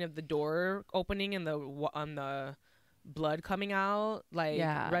iconic scene of the door opening and on the blood coming out, like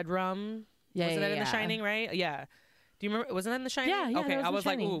red rum. Yeah. Wasn't that in The Shining, right? Yeah. Do you remember? Wasn't that in The Shining? Yeah. Okay, I was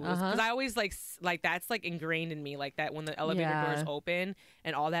like, ooh, because I always like that's like ingrained in me, like that when the elevator doors open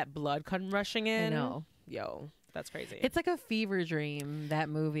and all that blood come rushing in. I know. Yo, that's crazy. It's like a fever dream, that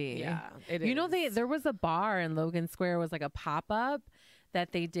movie. Yeah, it is. You know, there was a bar in Logan Square. It was like a pop up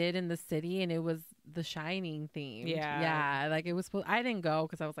that they did in the city, and it was The Shining themed. Yeah. Like it was. I didn't go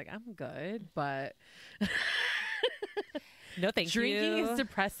because I was like, I'm good, but no, thank you. Drinking is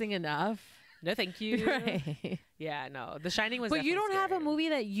depressing enough. No, thank you. Right. Yeah, no. The Shining was. But you don't scary. have a movie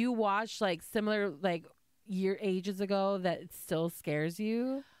that you watched like similar like ages ago that still scares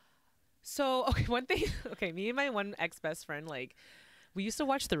you. So okay, one thing. Okay, me and my one ex-best friend, like, we used to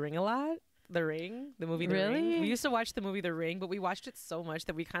watch The Ring a lot. The Ring, the movie The Ring. We used to watch the movie The Ring, but we watched it so much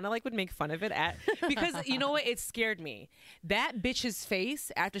that we kind of like would make fun of it because you know what? It scared me. That bitch's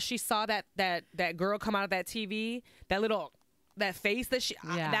face after she saw that girl come out of that TV, that face that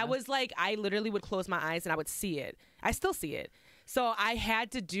that was like, I literally would close my eyes and I would see it. I still see it. So I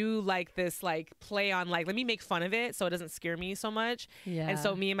had to do like this like play on like, let me make fun of it so it doesn't scare me so much. Yeah. And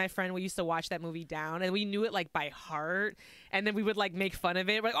so me and my friend, we used to watch that movie down and we knew it like by heart. And then we would like make fun of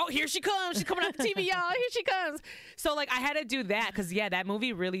it. We're like, oh, here she comes. She's coming off the TV, y'all. Here she comes. So like I had to do that because that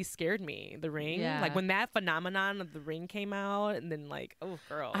movie really scared me. The Ring. Yeah. Like when that phenomenon of The Ring came out and then like, oh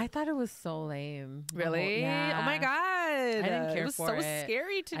girl. I thought it was so lame. Really? Yeah. Oh my God. I didn't care for it. It was so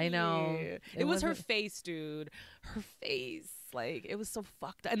scary to me. I know. It was her face, dude. Her face. Like it was so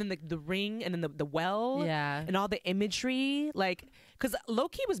fucked up. And then the ring and then the well. Yeah. And all the imagery. Like, because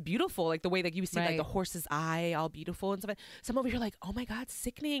Loki was beautiful. Like the way that you see like the horse's eye all beautiful and stuff. So I'm over here like, oh my God,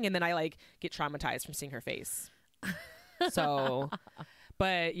 sickening. And then I like get traumatized from seeing her face. So,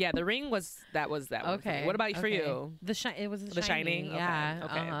 but yeah, The Ring was that okay. What about for you? It was The Shining. Yeah.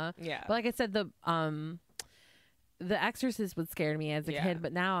 Okay. Yeah. But like I said, The Exorcist would scare me as a kid,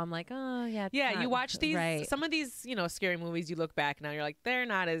 but now I'm like, oh yeah. You watch these some of these, scary movies. You look back now, you're like, they're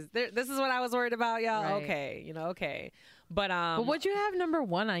not as. This is what I was worried about, y'all. Right. Okay, okay. But what'd you have number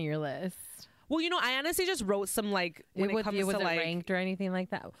one on your list? Well, I honestly just wrote some like when it comes to like ranked or anything like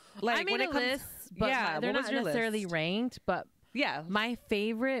that. Like I made when a list, but they're not necessarily ranked, but. Yeah, my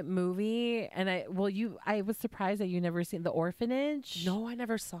favorite movie, and I was surprised that you never seen The Orphanage. No, I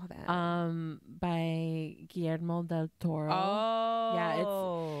never saw that. By Guillermo del Toro. Oh,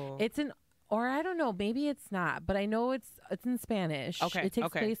 yeah, it's or I don't know, maybe it's not, but I know it's in Spanish. Okay, it takes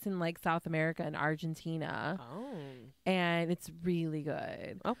place in like South America and Argentina. Oh, and it's really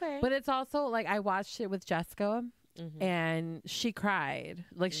good. Okay, but it's also like I watched it with Jessica, and she cried.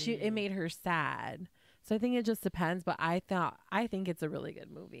 Like it made her sad. So I think it just depends. But I think it's a really good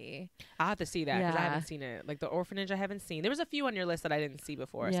movie. I'll have to see that because I Yeah. haven't seen it. Like The Orphanage, I haven't seen. There was a few on your list that I didn't see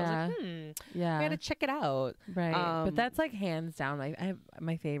before. So I was like, Yeah. I gotta check it out. Right. But that's like hands down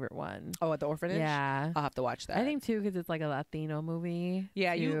my favorite one. Oh, at The Orphanage? Yeah. I'll have to watch that. I think too because it's like a Latino movie.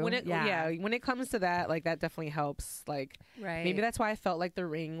 Yeah, too. when it comes to that, like that definitely helps. Like Right. maybe that's why I felt like The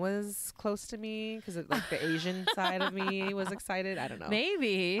Ring was close to me because like the Asian side of me was excited. I don't know.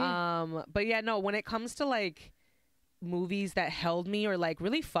 Maybe. But yeah, no. When it comes to like movies that held me or like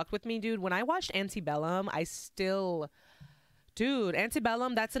really fucked with me, dude. When I watched Antebellum,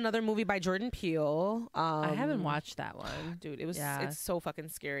 Antebellum. That's another movie by Jordan Peele. I haven't watched that one. Dude, it's so fucking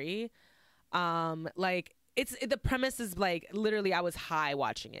scary. Like the premise is like literally I was high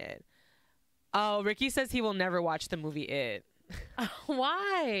watching it. Oh, Ricky says he will never watch the movie It.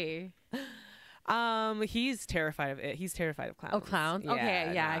 Why? He's terrified of it. He's terrified of clowns. Oh, clowns?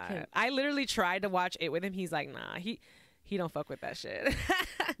 Okay, yeah, nah. I literally tried to watch it with him. He's like, nah, he don't fuck with that shit.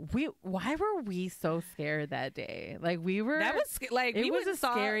 Why were we so scared that day? Like we were. That was like it was a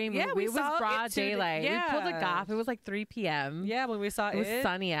scary movie. Yeah, it was broad daylight. Yeah. We pulled a goth. It was like 3 p.m. Yeah, when we saw it, it was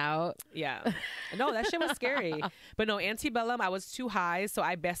sunny out. Yeah, no, that shit was scary. But no, Antebellum, I was too high, so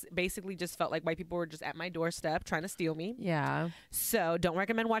I basically just felt like white people were just at my doorstep trying to steal me. Yeah. So don't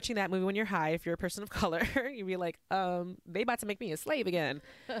recommend watching that movie when you're high. If you're a person of color, you'd be like, they about to make me a slave again.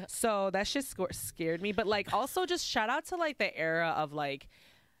 So that shit scared me. But like, also just shout out to like the era of like,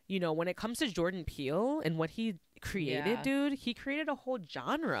 you know, when it comes to Jordan Peele and what he created, dude, he created a whole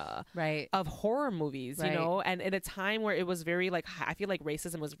genre of horror movies, you know, and at a time where it was very like, I feel like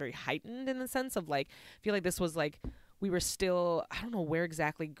racism was very heightened in the sense of like, I feel like this was like, we were still, I don't know where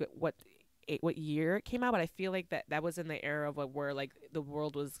exactly, what year it came out, but I feel like that was in the era of where like the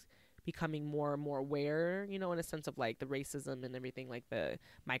world was becoming more and more aware, you know, in a sense of like the racism and everything, like the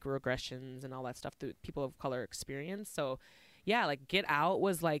microaggressions and all that stuff that people of color experience. So yeah, like Get Out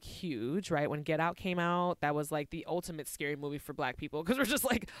was like huge, right? When Get Out came out, that was like the ultimate scary movie for black people because we're just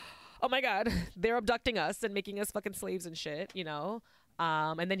like, oh my God, they're abducting us and making us fucking slaves and shit, you know?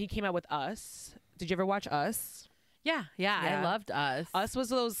 And then he came out with Us. Did you ever watch Us? Yeah, I loved Us. Us was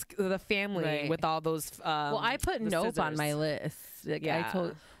the family with all those. Well, I put Nope on my list. Like,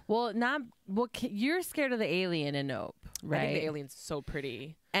 you're scared of the alien in Nope, right? I think the alien's so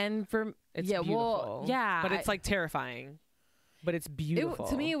pretty, and it's beautiful. But it's like terrifying. But it's beautiful.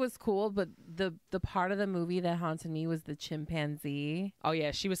 To me, it was cool. But the part of the movie that haunted me was the chimpanzee. Oh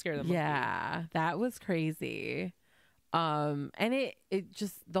yeah, she was scared of the movie. Yeah, that was crazy. And it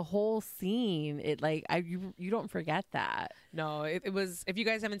just the whole scene. It like you don't forget that. No, it was. If you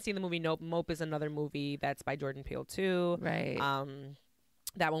guys haven't seen the movie Nope, Mope is another movie that's by Jordan Peele too. Right.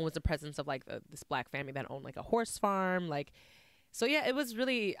 That one was the presence of like this black family that owned like a horse farm, like. So yeah, it was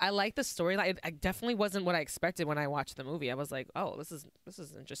really. I like the storyline. It definitely wasn't what I expected when I watched the movie. I was like, oh, this is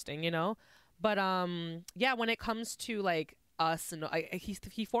interesting, you know. But yeah, when it comes to like Us and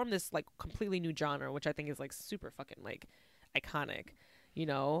he formed this like completely new genre, which I think is like super fucking like iconic, you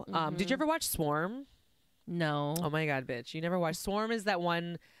know. Did you ever watch Swarm? No. Oh my God, bitch! You never watched Swarm? Is that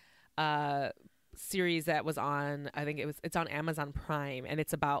one series that was on? I think it's on Amazon Prime, and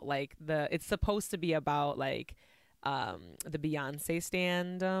it's about like it's supposed to be about like. The Beyonce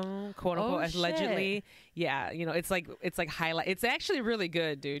stand, quote unquote, allegedly. Yeah, you know, it's like highlight. It's actually really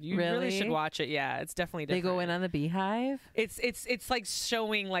good, dude. You really should watch it. Yeah, it's definitely different. They go in on the beehive. It's like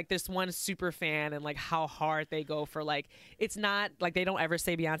showing like this one super fan and like how hard they go for like. It's not like they don't ever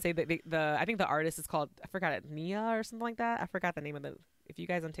say Beyonce. I think the artist is called, I forgot it, Nia or something like that. I forgot the name of the. If you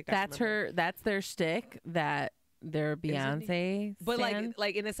guys on TikTok, that's their shtick. That. Their Beyonce, but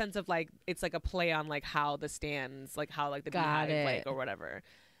like in the sense of like it's like a play on like how the stands, like how like the beehive, like or whatever.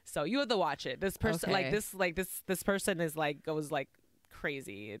 So you have to watch it. This person, this person is like goes like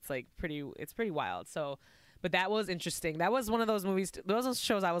crazy. It's like it's pretty wild. So, but that was interesting. That was one of those movies, those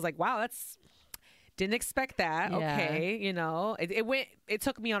shows. I was like, wow, didn't expect that. Yeah. Okay, you know, it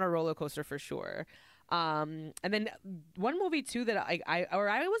took me on a roller coaster for sure. And then one movie too that I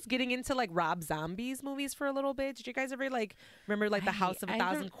was getting into like Rob Zombie's movies for a little bit. Did you guys ever like remember like The House of a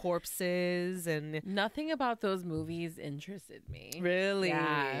Thousand Corpses? And nothing about those movies interested me. Really?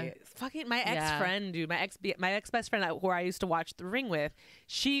 Yeah. Fucking my ex-friend, dude, my ex-best friend who I used to watch The Ring with,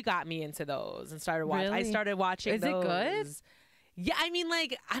 she got me into those and started watching. Really? I started watching those. Is it good? Yeah, I mean,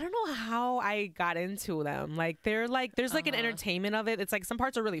 like, I don't know how I got into them. Like, there's like an entertainment of it. It's like some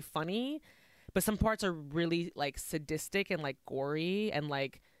parts are really funny. But some parts are really like sadistic and like gory and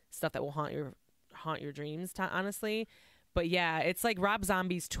like stuff that will haunt your dreams, honestly. But yeah, it's like Rob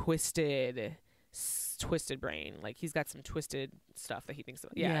Zombie's twisted brain. Like he's got some twisted stuff that he thinks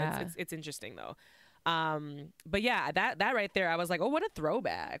about. Yeah. It's interesting though. But yeah, that right there, I was like, oh, what a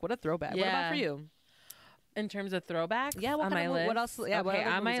throwback. What a throwback. What about for you? In terms of throwbacks, Yeah, on my list. What else? Yeah,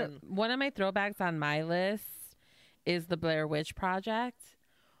 okay, one of my throwbacks on my list is the Blair Witch Project,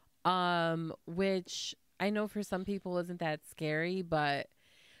 which I know for some people isn't that scary, but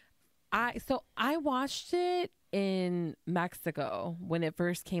I watched it in Mexico when it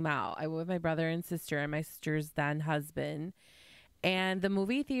first came out. I went with my brother and sister and my sister's then husband. And the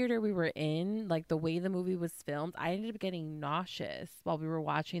movie theater we were in, like the way the movie was filmed, I ended up getting nauseous while we were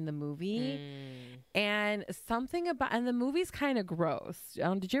watching the movie. And the movie's kind of gross.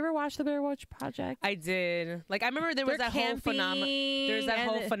 Did you ever watch the Blair Witch Project? I did. Like, I remember there was that whole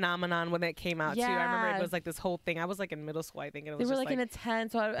phenomenon when it came out too. I remember it was like this whole thing. I was like in middle school, I think. And it was they were like in a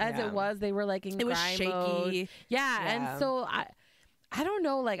tent. So as it was, they were like in it was shaky. Mode. Yeah. And so I don't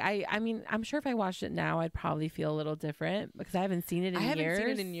know. Like, I mean, I'm sure if I watched it now, I'd probably feel a little different because I haven't seen it in years. I haven't seen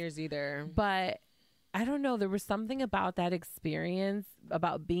it in years either. But I don't know. There was something about that experience,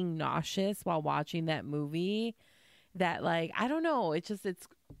 about being nauseous while watching that movie that, like, I don't know. I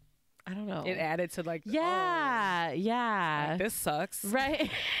don't know. It added to, like, yeah. Like, this sucks.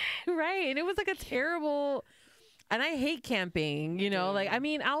 Right. Right. And it was like a terrible... And I hate camping, you know? Like, I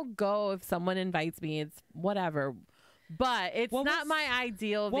mean, I'll go if someone invites me. It's whatever. But it's not my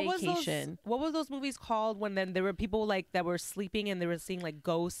ideal vacation. What was those movies called when then there were people like that were sleeping and they were seeing like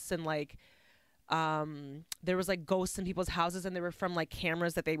ghosts and like there was like ghosts in people's houses and they were from like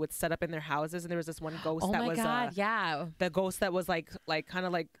cameras that they would set up in their houses and there was this one ghost that was the ghost that was like kind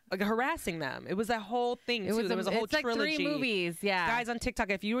of like harassing them. It was that whole thing too. There was a whole trilogy. Like 3 movies, yeah. Guys on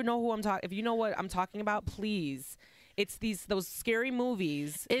TikTok, if you know what I'm talking about, please. It's those scary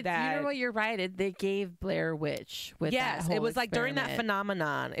movies. You know what? You're right. They gave Blair Witch with that whole it was experiment. like during that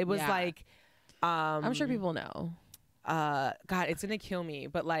phenomenon. It was like, I'm sure people know. God, it's gonna kill me.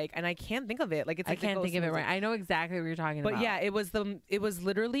 But like, and I can't think of it. Like, I can't think of it right. I know exactly what you're talking about. But yeah, it was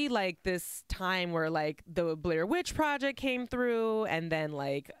literally like this time where like the Blair Witch Project came through, and then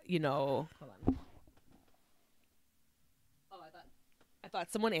like hold on. I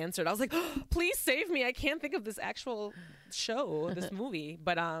thought someone answered. I was like, oh, please save me. I can't think of this actual show, this movie.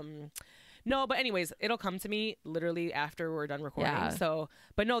 But no, but anyways, it'll come to me literally after we're done recording. Yeah. So,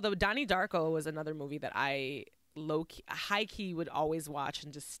 but no, the Donnie Darko was another movie that I high key would always watch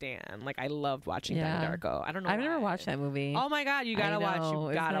and just stand. Like, I loved watching Donnie Darko. I don't know. I've never watched that movie. Oh my God, you gotta watch.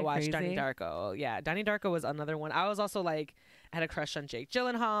 You gotta watch Donnie Darko. Yeah, Donnie Darko was another one. I was also like, I had a crush on Jake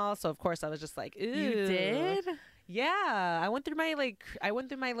Gyllenhaal, so of course I was just like, ew. You did? Yeah, I went through my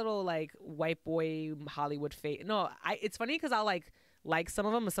little like white boy Hollywood phase. No, it's funny because I'll like some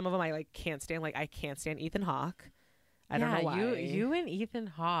of them, and some of them I like can't stand. Like, I can't stand Ethan Hawke. I don't know why. You and Ethan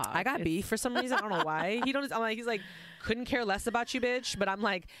Hawke. I got beef for some reason. I don't know why. He's like, couldn't care less about you, bitch. But I'm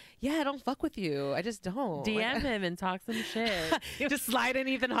like, yeah, I don't fuck with you. I just don't. DM him and talk some shit. Just slide in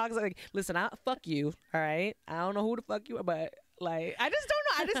Ethan Hawke's like, listen, I'll fuck you. All right. I don't know who the fuck you are, but like, I just don't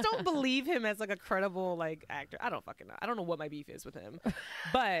know. I just don't believe him as like a credible like actor. I don't fucking know. I don't know what my beef is with him,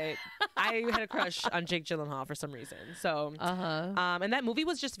 but I had a crush on Jake Gyllenhaal for some reason. So, and that movie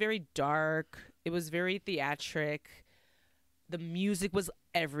was just very dark. It was very theatric. The music was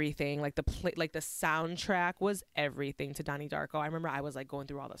everything. Like the soundtrack was everything to Donnie Darko. I remember I was like going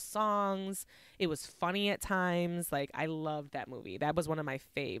through all the songs. It was funny at times. Like, I loved that movie. That was one of my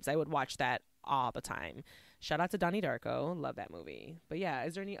faves. I would watch that all the time. Shout out to Donnie Darko. Love that movie. But yeah,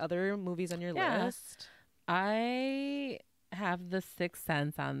 is there any other movies on your list? I have The Sixth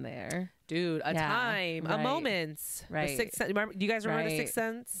Sense on there. Dude, a moment. Right. The Sixth Sense. Remember, do you guys remember The Sixth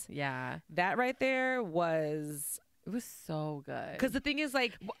Sense? Yeah. That right there was... It was so good. Because the thing is,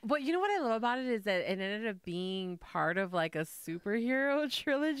 like... But you know what I love about it is that it ended up being part of, like, a superhero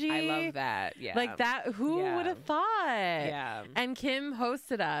trilogy. I love that, yeah. Like, that... Who would have thought? Yeah. And Kim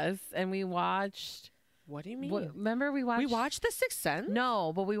hosted us, and we watched... What do you mean? Remember we watched... We watched The Sixth Sense?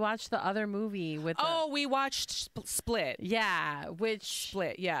 No, but we watched the other movie with... we watched Split. Yeah,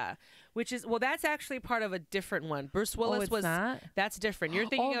 Split, yeah. Which is, well, that's actually part of a different one. Bruce Willis was... not? That's different. You're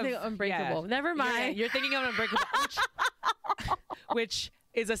thinking of... Unbreakable. Yeah. Never mind. You're thinking of Unbreakable, which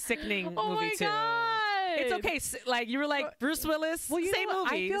is a sickening movie, too. God. It's okay. Like, you were like, Bruce Willis, same movie,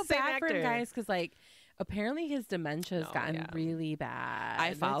 I feel same bad actor. for him, guys, because, like, apparently his dementia has gotten really bad.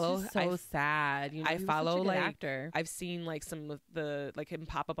 I follow. It's just sad. You know, I follow, such a good like, actor. I've seen, like, some of the, like, him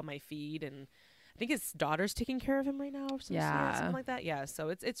pop up on my feed, and think his daughter's taking care of him right now, or something like that. Yeah, so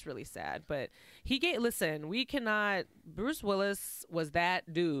it's really sad. But listen, we cannot. Bruce Willis was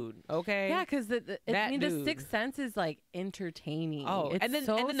that dude, okay? Yeah, because the Sixth Sense is like entertaining. Oh, it's and then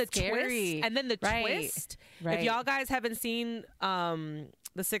the scary. twist, and then the twist. Right. If y'all guys haven't seen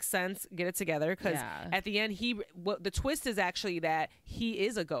The Sixth Sense, get it together, because at the end the twist is actually that he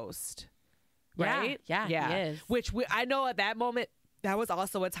is a ghost, right? Yeah, he is. Which I know at that moment. That was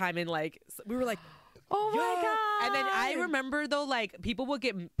also a time in like we were like, oh my God. And then I remember though, like people would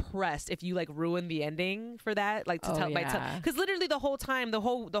get pressed if you like ruin the ending for that, like to tell, because literally the whole time, the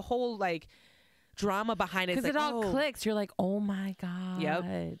whole like drama behind it, because like, it all clicks. You're like, oh my God.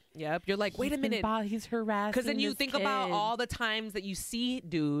 Yep. You're like, wait a minute. He's harassing. Because then you think about all the times that you see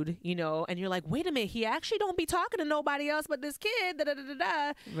dude, and you're like, wait a minute, he actually don't be talking to nobody else but this kid. Da, da, da, da,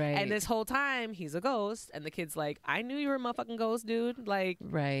 da. Right. And this whole time he's a ghost, and the kid's like, I knew you were a motherfucking ghost, dude. Like,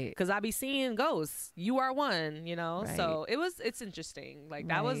 right. Because I be seeing ghosts. You are one. Right. So it's interesting. Like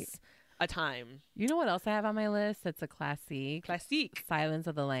that was a time. You know what else I have on my list? That's a classic. Silence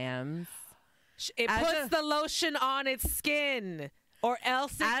of the Lambs. It puts the lotion on its skin, or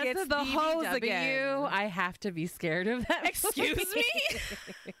else it gets the hose again. I have to be scared of that. Excuse me?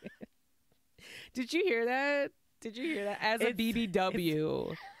 Did you hear that? As a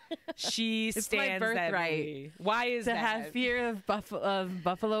BBW, she stands that way. Why is that? To have fear of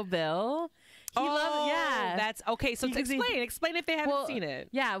Buffalo Bill. That's okay. So explain if they haven't seen it.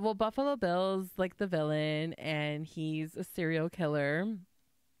 Yeah, well, Buffalo Bill's like the villain, and he's a serial killer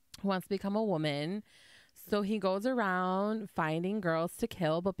who wants to become a woman. So he goes around finding girls to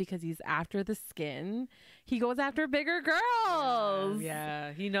kill, but because he's after the skin, he goes after bigger girls.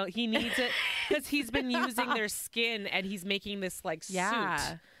 Yeah. He needs it because he's been using their skin, and he's making this like suit.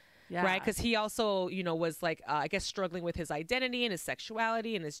 Yeah. Right. Because he also, was like, I guess, struggling with his identity and his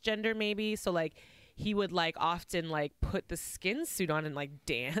sexuality and his gender, maybe. So like, he would like often like put the skin suit on and like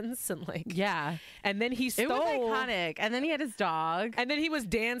dance and like and then he stole. It was iconic. And then he had his dog, and then he was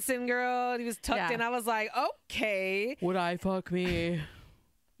dancing, girl. He was tucked in. I was like, okay, would I fuck me?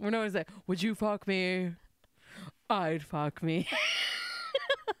 Or no, is that would you fuck me? I'd fuck me.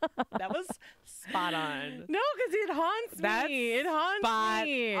 That was spot on. No, because it haunts me. It haunts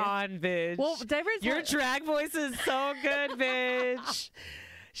me. Spot on, bitch. Well, your drag voice is so good, bitch.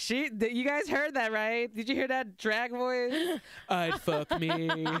 You guys heard that, right? Did you hear that drag voice? I'd fuck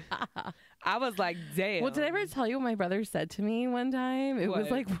me. I was like, damn. Well, did I ever tell you what my brother said to me one time? It was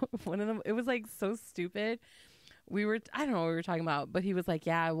like one of them. It was like so stupid. I don't know what we were talking about, but he was like,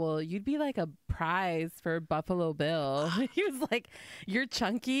 yeah, well, you'd be like a prize for Buffalo Bill. He was like, you're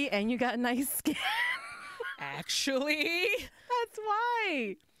chunky and you got nice skin. Actually, that's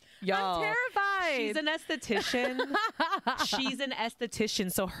why. Y'all, I'm terrified. She's an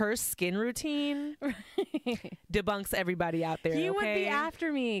esthetician. So her skin routine debunks everybody out there. He would be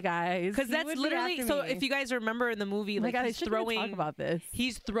after me, guys. Because that's literally. So if you guys remember in the movie, like he's throwing. Talk about this.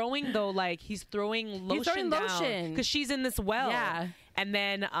 He's throwing lotion. He's throwing lotion because she's in this well. Yeah. And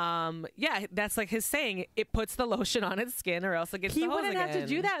then, that's like his saying. It puts the lotion on its skin, or else it gets. He wouldn't have to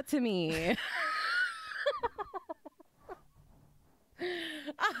do that to me.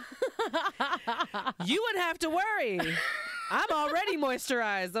 You wouldn't have to worry. I'm already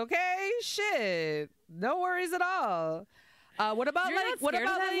moisturized, okay? Shit. No worries at all. What about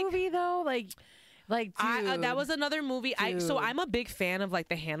that movie though? Like dude. That was another movie. So I'm a big fan of like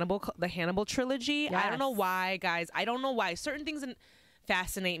the Hannibal trilogy. Yes. I don't know why, guys. I don't know why certain things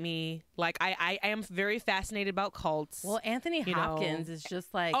fascinate me. Like I am very fascinated about cults. Well, Anthony Hopkins is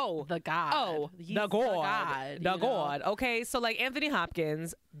just like the god. Oh, the god. Okay, so like Anthony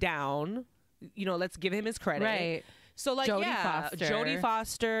Hopkins, down. Let's give him his credit. Right. So like Jodie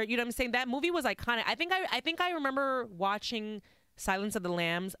Foster. You know what I'm saying? That movie was iconic. I think I remember watching Silence of the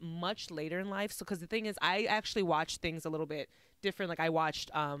Lambs much later in life. So because the thing is, I actually watched things a little bit different. Like I watched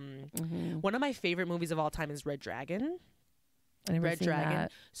one of my favorite movies of all time is Red Dragon. Red Dragon.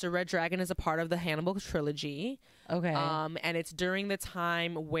 That. So Red Dragon is a part of the Hannibal trilogy. Okay. And it's during the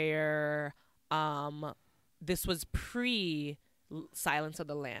time where this was pre Silence of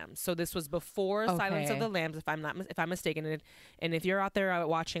the Lambs. So this was before Silence of the Lambs, if I'm mistaken. And if you're out there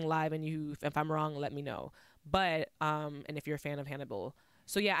watching live and if I'm wrong, let me know. But and if you're a fan of Hannibal.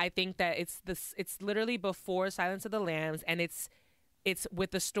 So yeah, I think that it's literally before Silence of the Lambs, and it's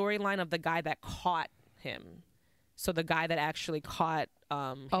with the storyline of the guy that caught him. So the guy that actually caught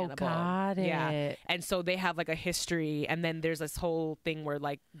Hannibal. Oh, got it. Yeah. And so they have like a history, and then there's this whole thing where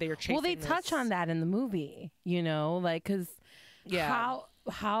like they're chasing. Well, they touch on that in the movie, like because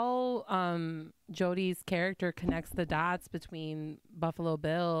Jodie's character connects the dots between Buffalo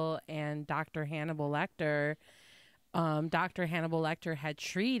Bill and Dr. Hannibal Lecter. Dr. Hannibal Lecter had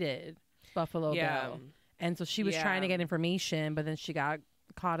treated Buffalo Bill. And so she was trying to get information, but then she got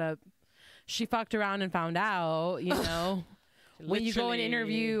caught up. She fucked around and found out, you know. When you go and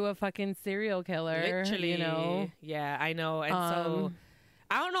interview a fucking serial killer, you know. Yeah, I know. And so,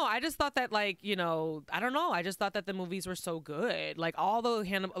 I don't know. I just thought that, like, you know, I don't know. I just thought that the movies were so good. Like, all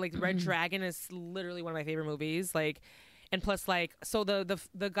the like, Red Dragon is literally one of my favorite movies. Like, and plus, like, so the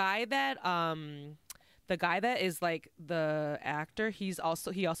guy that is like the actor, he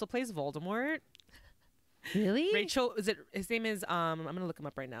also plays Voldemort. Really? Rachel, his name is I'm gonna look him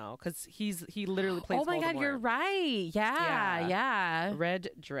up right now because he literally plays. Oh my God, you're right. Yeah. Red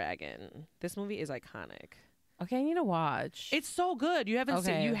Dragon. This movie is iconic. Okay, I need to watch. It's so good. You haven't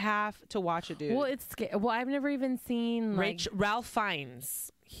seen. You have to watch it, dude. Well, I've never even seen like Ralph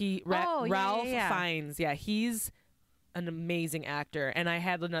Fiennes. Ralph Fiennes. Yeah, he's an amazing actor, and I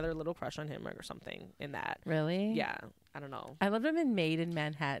had another little crush on him or something in that. Really? Yeah. I don't know. I loved him in Made in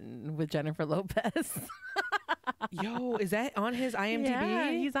Manhattan with Jennifer Lopez. Yo, is that on his IMDb? Yeah,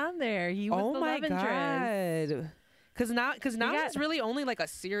 he's on there. He was the love interest. Because now he's really only like a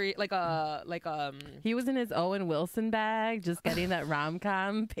series, He was in his Owen Wilson bag, just getting that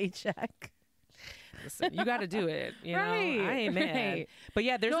rom-com paycheck. Listen, you got to do it. You know, I Right, ain't mad. right. But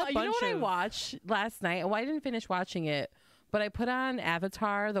yeah, there's a bunch you know what I of. watched last night? Well, I didn't finish watching it, but I put on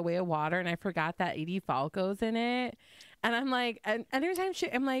Avatar: The Way of Water, and I forgot that Edie Falco's in it. And I'm like, and every time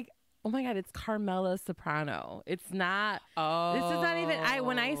I'm like, oh my God, it's Carmela Soprano. It's not. Oh, this is not even.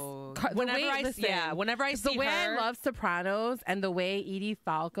 Whenever I see the way her, I love Sopranos and the way Edie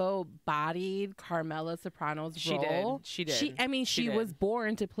Falco bodied Carmela Soprano's role. She did. She was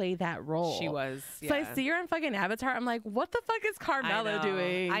born to play that role. She was. Yeah. So I see her on fucking Avatar. I'm like, what the fuck is Carmela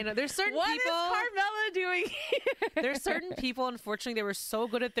doing? I know. There's certain what people. What is Carmela doing here? There's certain people, unfortunately, they were so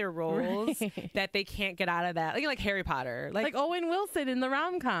good at their roles that they can't get out of that. Like Harry Potter, like Owen Wilson in the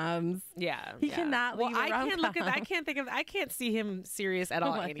rom-coms. Yeah, he cannot leave. I can't see him serious at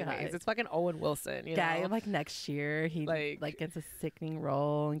all. Anyways, God. It's fucking Owen Wilson. You know? Like next year he like gets a sickening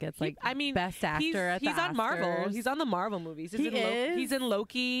role and gets best actor at the Oscars. He's on Marvel. He's on the Marvel movies. He's in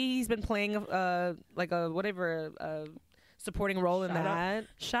Loki. He's been playing supporting role in that.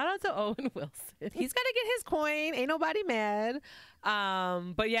 Shout out to Owen Wilson. He's got to get his coin. Ain't nobody mad.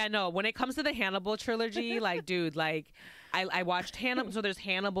 But yeah, no. When it comes to the Hannibal trilogy, like, dude, like. I watched Hannibal. So there's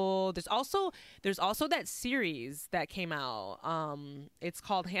Hannibal. There's also that series that came out. It's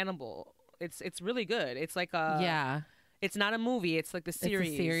called Hannibal. It's really good. It's like It's not a movie. It's like the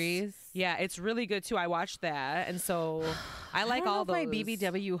series. It's a series. Yeah, it's really good too. I watched that, and so I like all those. My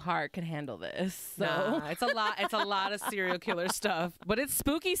BBW heart can handle this. So nah, it's a lot. It's a lot of serial killer stuff. But it's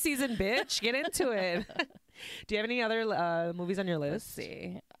spooky season, bitch. Get into it. Do you have any other movies on your list? Let's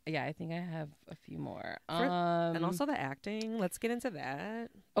see. Yeah, I think I have a few more. And also the acting. Let's get into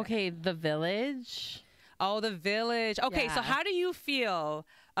that. Okay, The Village. Oh, The Village. Okay, so how do you feel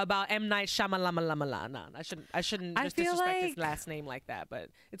about M. Night Shyamalan? I shouldn't just disrespect his last name like that, but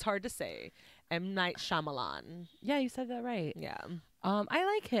it's hard to say. M. Night Shyamalan. Yeah, you said that right. Yeah. I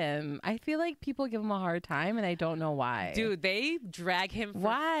like him. I feel like people give him a hard time, and I don't know why. Dude, they drag him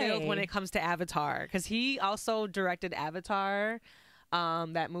for filth when it comes to Avatar, because he also directed Avatar,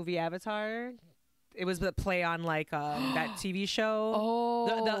 that movie Avatar. It was the play on like that TV show,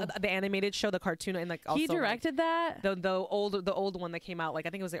 the animated show, the cartoon, and like also he directed that the old one that came out like I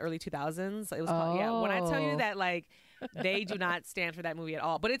think it was the early 2000s. It was called, when I tell you that like they do not stand for that movie at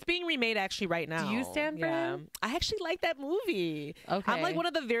all, but it's being remade actually right now. Do you stand for him? I actually like that movie. Okay, I'm like one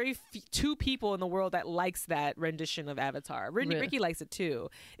of the very two people in the world that likes that rendition of Avatar. Ricky likes it too.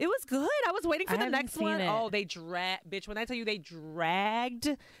 It was good. I was waiting for the next one. Oh, they bitch. When I tell you they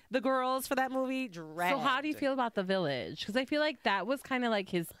dragged the girls for that movie. So how do you feel about The Village? Because I feel like that was kind of like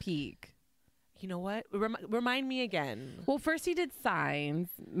his peak. You know what? Remind me again. Well, first he did Signs.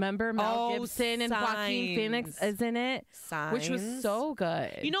 Remember Mel Gibson and Joaquin Phoenix is in it, Signs. which was so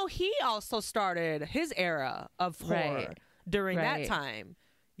good. You know, he also started his era of horror during that time.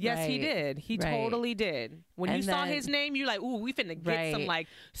 Yes, he did. He totally did. When you saw his name, you're like, ooh, we finna get some like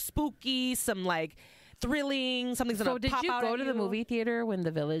spooky, some like thrilling, something's gonna pop out. So did you go to the movie theater when The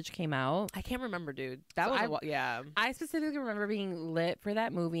Village came out? I can't remember, dude. That was I specifically remember being lit for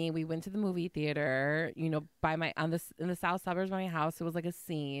that movie. We went to the movie theater, you know, in the south suburbs of my house. It was like a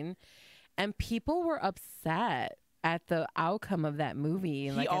scene, and people were upset at the outcome of that movie.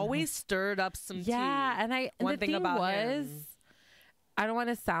 He always stirred up some tea. Yeah, and the thing was, I don't want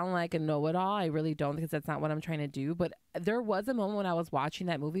to sound like a know-it-all. I really don't, because that's not what I'm trying to do. But there was a moment when I was watching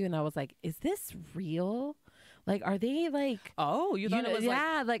that movie and I was like, is this real? Like, are they like... Oh, you thought it was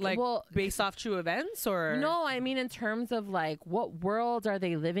like well, based off true events, or... No, I mean in terms of like what world are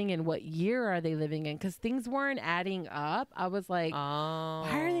they living in? What year are they living in? Because things weren't adding up. I was like, why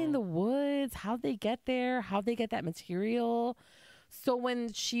are they in the woods? How'd they get there? How'd they get that material? So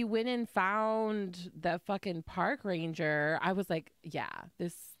when she went and found that fucking park ranger, I was like, yeah,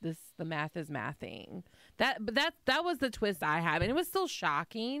 the math is mathing. That was the twist I had, and it was still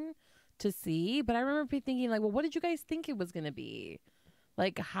shocking to see. But I remember thinking like, well, what did you guys think it was gonna be?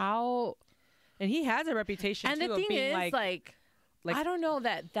 Like how? And he has a reputation. And too, the of thing being is, like I don't know,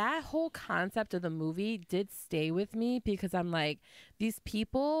 that whole concept of the movie did stay with me, because I'm like, these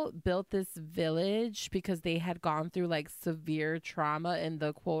people built this village because they had gone through like severe trauma in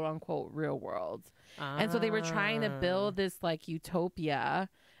the quote unquote real world. And so they were trying to build this like utopia,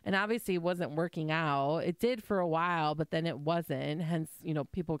 and obviously it wasn't working out. It did for a while, but then it wasn't. Hence,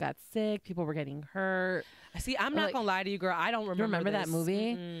 people got sick, people were getting hurt. See, I'm not gonna lie to you, girl. I don't remember that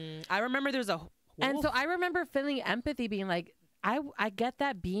movie. I remember there's a wolf. And so I remember feeling empathy, being like, I get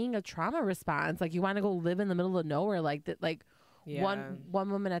that being a trauma response. Like, you want to go live in the middle of nowhere, like that. Like, Yeah. one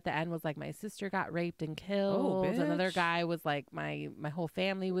woman at the end was like, my sister got raped and killed. Another guy was like, my whole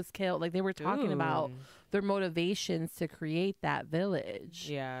family was killed. Like, they were talking about their motivations to create that village.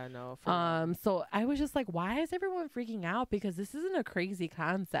 Yeah, no. So I was just like, why is everyone freaking out? Because this isn't a crazy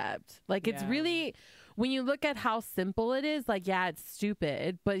concept. Like, it's really, when you look at how simple it is, like, yeah, it's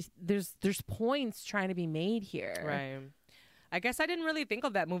stupid, but there's points trying to be made here. Right. I guess I didn't really think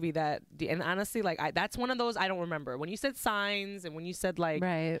of that movie and honestly, like, that's one of those I don't remember. When you said Signs and when you said like,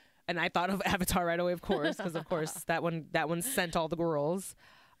 right, and I thought of Avatar right away, of course, because of course that one sent all the girls.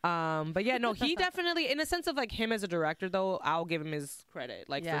 But yeah, no, he definitely, in a sense of like him as a director, though, I'll give him his credit,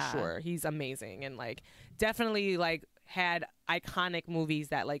 like for sure, he's amazing, and like definitely like had iconic movies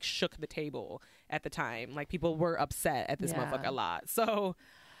that like shook the table at the time. Like, people were upset at this motherfucker a lot. So,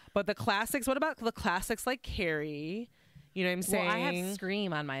 but the classics. What about the classics like Carrie? You know what I'm saying? Well, I have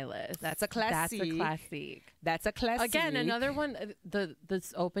Scream on my list. That's a classic. That's a classic. Again, another one.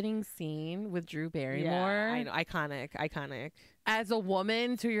 This opening scene with Drew Barrymore. Yeah, I know. Iconic. As a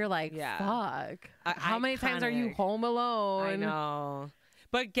woman, too, you're like, fuck. How many times are you home alone? I know.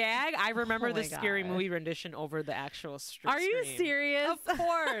 But gag, I remember the Scary Movie rendition over the actual Are you serious? Of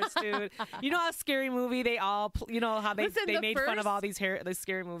course, dude. You know how Scary Movie, they all, how they made fun of all these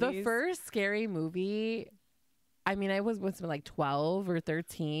scary movies? The first Scary Movie, I mean, I was like 12 or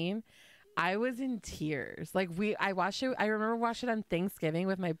 13. I was in tears. Like, I watched it. I remember watching it on Thanksgiving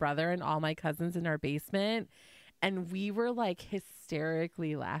with my brother and all my cousins in our basement, and we were like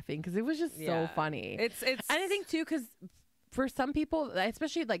hysterically laughing because it was just so funny. It's and I think too, because for some people,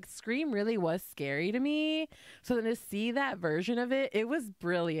 especially like Scream really was scary to me. So then to see that version of it, it was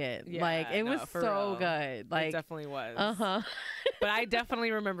brilliant. Yeah, like, it was so real. Good. Like, it definitely was. Uh-huh. But I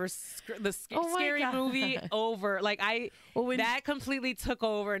definitely remember the Scary Movie over. Like, that completely took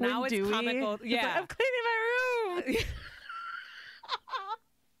over. Now it's comical. Yeah. Like, I'm cleaning my room.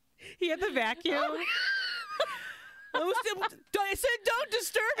 He had the vacuum. I said, don't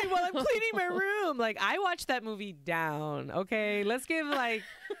disturb me while I'm cleaning my room. Like, I watched that movie down. Okay, let's give like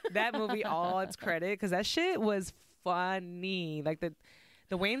that movie all its credit, because that shit was funny. Like the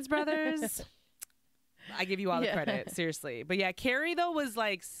Wayans brothers, I give you all the credit, seriously. But yeah, Carrie though was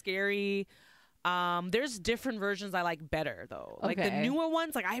like scary. There's different versions I like better though. Like the newer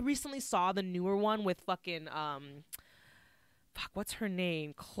ones. Like, I recently saw the newer one with fucking what's her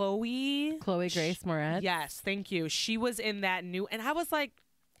name? Chloe Grace Moretz. Yes, thank you. She was in that new, and I was like,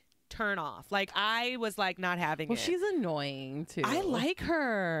 turn off. Like, I was like not having it. Well, she's annoying too. I like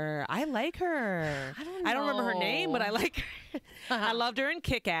her. I don't remember her name, but I like her. I loved her in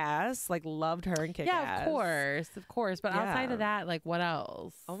Kick-Ass. Like, loved her in Kick-Ass. Yeah, of course. But outside of that, like, what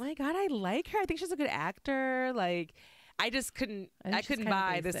else? Oh my God, I like her. I think she's a good actor. Like, I just couldn't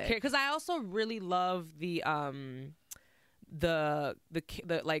buy this character, because I also really love the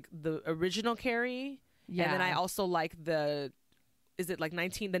original Carrie, and then I also like the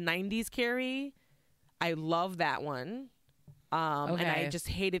 90s Carrie. I love that one, and I just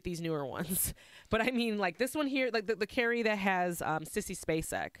hated these newer ones. But I mean, like this one here, like the Carrie that has Sissy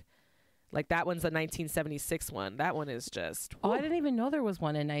Spacek, like that one's the 1976 one. That one is just I didn't even know there was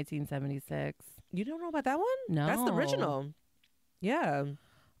one in 1976. You don't know about that one? No, that's the original. Yeah.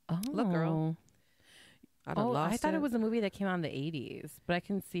 Look, girl. I thought it was a movie that came out in the 80s, but I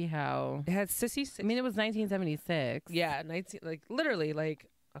can see how it had Sissy. I mean, it was 1976. Yeah, literally, like,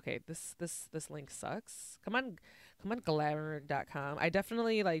 okay, this link sucks. Come come on, glamour.com. I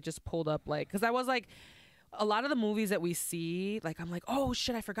definitely like just pulled up like, because I was like, a lot of the movies that we see, like I'm like, oh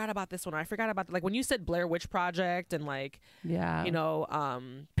shit, I forgot about this one. I forgot about like when you said Blair Witch Project and like, Yeah. you know,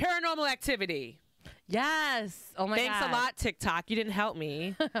 Paranormal Activity. Yes. Oh my God. Thanks a lot, TikTok. You didn't help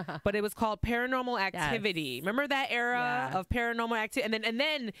me, but it was called Paranormal Activity. Yes. Remember that era of Paranormal Activity? And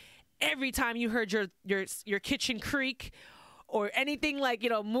then every time you heard your kitchen creak or anything like, you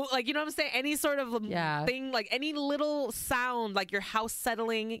know, like, you know what I'm saying? Any sort of thing, like any little sound, like your house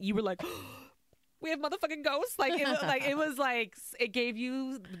settling, you were like, we have motherfucking ghosts. Like it was like, it gave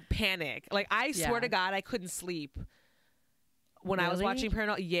you panic. Like I swear to God, I couldn't sleep when I was watching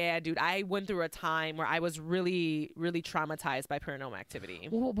Paranormal. Yeah, dude, I went through a time where I was really, really traumatized by Paranormal Activity.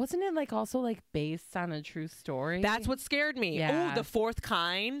 Well, wasn't it like also like based on a true story? That's what scared me. Yeah. Oh, The Fourth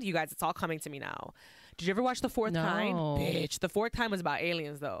Kind. You guys, it's all coming to me now. Did you ever watch The Fourth Kind? Bitch, The Fourth Kind was about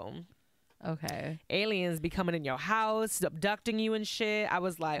aliens though. Okay. Aliens be coming in your house, abducting you and shit. I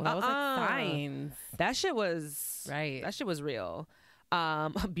was like, well, that was like signs. That shit was right. That shit was real.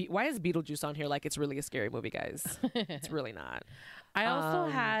 Why is Beetlejuice on here like it's really a scary movie, guys? It's really not. I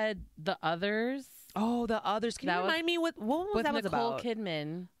also had The Others. Oh, The Others. Can you remind me what was that was Nicole about?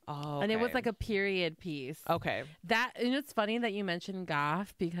 Kidman. Oh, okay. And it was like a period piece. Okay. That, and it's funny that you mentioned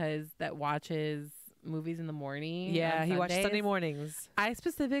Goff because that watches movies in the morning. Yeah, he watched Sundays. Sunday mornings. I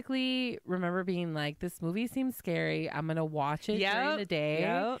specifically remember being like, this movie seems scary. I'm going to watch it during the day.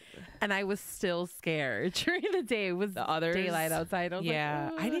 Yep. And I was still scared during the day. It was The Others. daylight outside. I was like,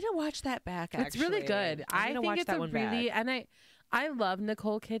 I need to watch that back, actually. It's really good. I think it's a really, and I love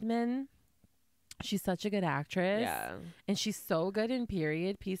Nicole Kidman. She's such a good actress. Yeah. And she's so good in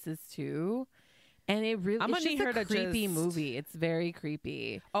period pieces too. And it really, I'm it's gonna just need her a to creepy just- movie. It's very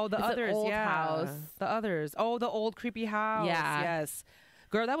creepy. Oh, The It's an Others. old house. The Others. Oh, the old creepy house. Yeah. Yes.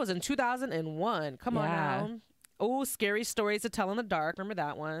 Girl, that was in 2001. Come on Yeah. now. Oh, Scary Stories to Tell in the Dark. Remember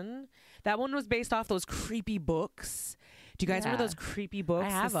that one? That one was based off those creepy books. Do you guys remember those creepy books? I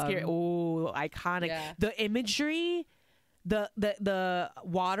have The them. Oh, iconic. Yeah. The imagery, the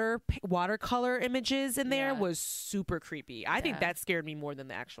watercolor images in there was super creepy. I think that scared me more than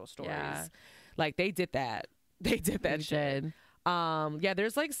the actual stories. Yeah. Like they did that. They did that shit. Did. Yeah,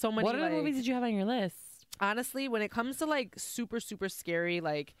 there's like so many. What other like, movies did you have on your list? honestly, when it comes to like super, super scary,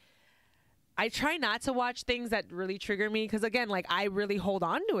 like I try not to watch things that really trigger me because again, like I really hold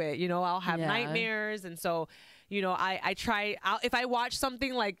on to it. You know, I'll have nightmares, and so you know, I try. If I watch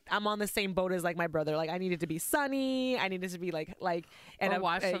something like I'm on the same boat as like my brother, like I need it to be sunny. I need it to be like and I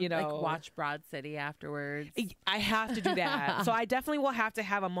watch you know, like watch Broad City afterwards. I have to do that. So I definitely will have to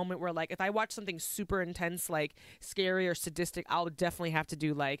have a moment where like if I watch something super intense, like scary or sadistic, I'll definitely have to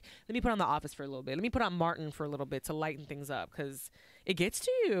do like, let me put on The Office for a little bit. Let me put on Martin for a little bit to lighten things up because it gets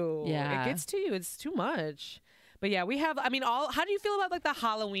to you. Yeah. It gets to you. It's too much. But yeah, we have, I mean, how do you feel about like the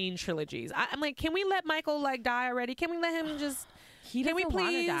Halloween trilogies? I'm like, can we let Michael like die already? Can we let him just, He can we doesn't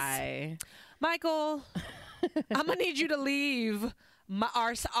wanna please? die. Michael, I'm gonna need you to leave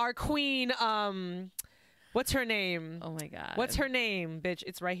our queen. What's her name? Oh my God. What's her name, bitch?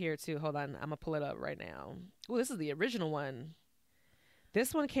 It's right here too. Hold on, I'm gonna pull it up right now. Oh, this is the original one.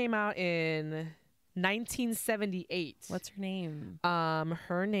 This one came out in 1978. What's her name?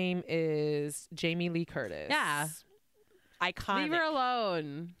 Her name is Jamie Lee Curtis. Yeah. Iconic. Leave her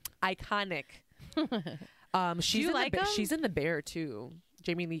alone. Iconic. She's you in like 'em? She's in The Bear too.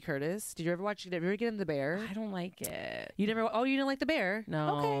 Jamie Lee Curtis. Did you ever watch? Did you ever get in The Bear? I don't like it. You never. Oh, you didn't like The Bear?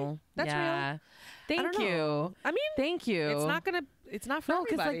 No. Okay, that's real. Thank don't you. know. I mean, Thank you. it's not gonna. It's not for No,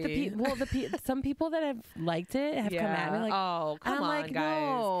 because everybody. like some people that have liked it have come at me like, oh, and come I'm on, like, guys.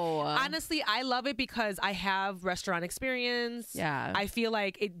 no. Honestly, I love it because I have restaurant experience. Yeah. I feel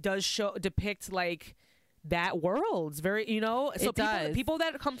like it does depict like that world. It's very, you know, so It does. people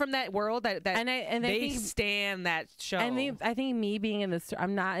that come from that world that and I they think stand that show. I think me being in this,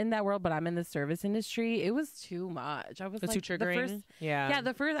 I'm not in that world, but I'm in the service industry. It was too much. I was It's like, too the triggering. first, yeah.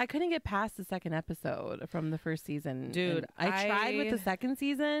 the first, I couldn't get past the second episode from the first season. Dude, And I tried with the second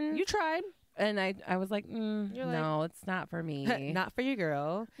season. You tried. And I was like, no, it's not for me. Not for you,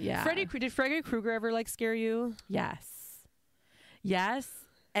 girl. Yeah. Did Freddy Krueger ever like scare you? Yes.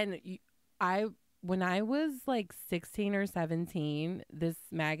 And when I was like 16 or 17, this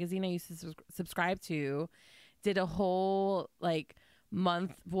magazine I used to subscribe to did a whole like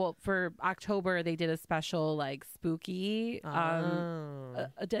month. Well, for October, they did a special like spooky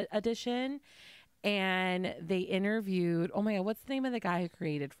edition. And they interviewed, oh my God, what's the name of the guy who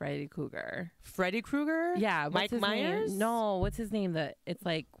created Freddy Krueger? Freddy Krueger? Yeah. what's Mike his Myers? name? No, what's his name? It's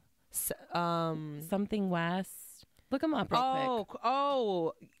like something West. Look him up real quick.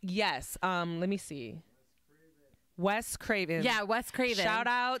 Oh, yes. Let me see. Wes Craven. Yeah, Wes Craven. Shout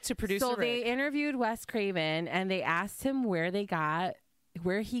out to producer So they Rick. interviewed Wes Craven and they asked him where he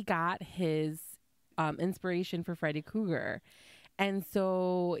got his inspiration for Freddy Krueger. And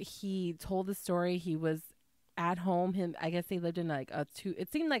so he told the story. He was at home. I guess they lived in like it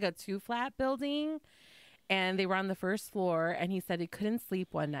seemed like a 2-flat building, and they were on the first floor, and he said he couldn't sleep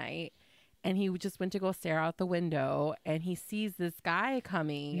one night. And he just went to go stare out the window, and he sees this guy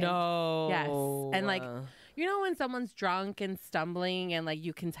coming. No. Yes. And like, you know when someone's drunk and stumbling and like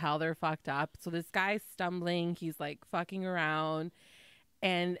you can tell they're fucked up? So this guy's stumbling, he's like fucking around.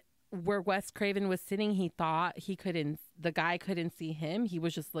 And where Wes Craven was sitting, he thought the guy couldn't see him. He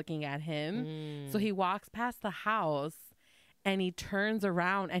was just looking at him. So he walks past the house and he turns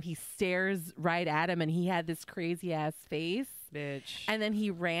around and he stares right at him, and he had this crazy ass face. Bitch. And then he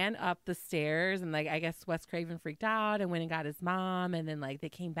ran up the stairs, and like I guess Wes Craven freaked out and went and got his mom, and then like they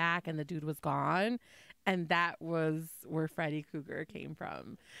came back and the dude was gone. And that was where Freddy Krueger came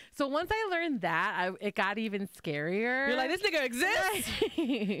from. So once I learned that, it got even scarier. You're like, this nigga exists?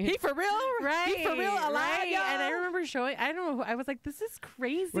 He for real? Right. He for real alive, right. y'all? And I remember I don't know, I was like, this is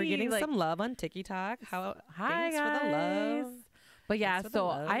crazy. We're getting like, some love on TikTok. Hi, Thanks guys. for the love. But yeah, Thanks for the so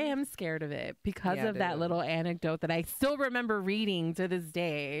love. I am scared of it because Yeah, of that dude. little anecdote that I still remember reading to this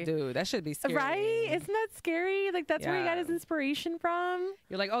day. Dude, that should be scary. Right? Isn't that scary? Like, that's where he got Yeah. his inspiration from.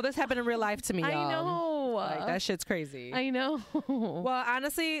 You're like, oh, this happened in real life to me, y'all. I know. Like, that shit's crazy. I know. Well,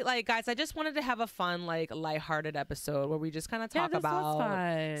 honestly, like, guys, I just wanted to have a fun, like, lighthearted episode where we just kind of talk this was about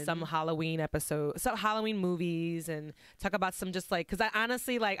fun. some Halloween movies, and talk about some just like, because I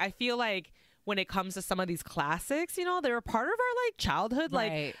honestly, like, I feel like when it comes to some of these classics, you know, they were part of our like childhood.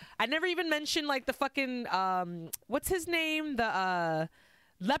 Like, Right. I never even mentioned like the fucking what's his name, the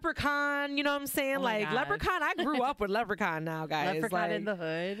Leprechaun, you know what I'm saying? Oh my like gosh. Leprechaun, I grew up with Leprechaun now, guys. Leprechaun like, in the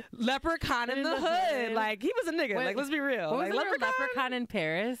Hood. Leprechaun in the hood. Like, he was a nigga. Wait, like, let's be real. What Like, was there, Leprechaun in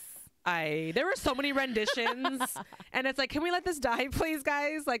Paris? there were so many renditions, and it's like, can we let this die, please,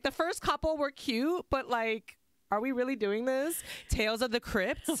 guys? Like, the first couple were cute, but like, are we really doing this? Tales of the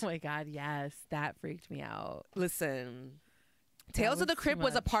Crypt. Oh my God, yes. That freaked me out. Listen, Tales of was the too Crypt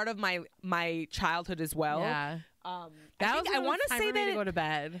was a much. part of my childhood as well. Yeah. I That think I want to say that to go to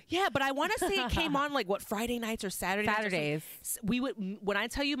bed. yeah, but I want to say it came on like what, Friday nights or Saturday nights or something. Saturdays. We would, when I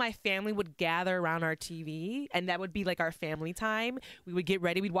tell you my family would gather around our TV, and that would be like our family time. We would get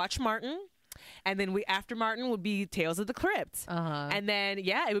ready. We'd watch Martin. And then after Martin would be Tales of the Crypt. And then,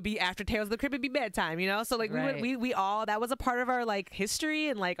 yeah, it would be after Tales of the Crypt, it'd be bedtime, you know? So like Right. we all, that was a part of our like history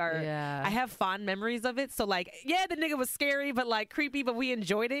and like our, Yeah. I have fond memories of it. So like, yeah, the nigga was scary, but like creepy, but we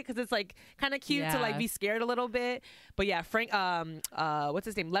enjoyed it because it's like kind of cute to like Yeah. be scared a little bit. But yeah, Frank, what's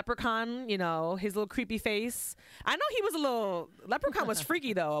his name? Leprechaun, you know, his little creepy face. I know he was a little, Leprechaun was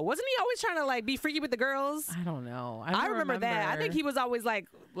freaky though. Wasn't he always trying to like be freaky with the girls? I don't know. I remember that. I think he was always like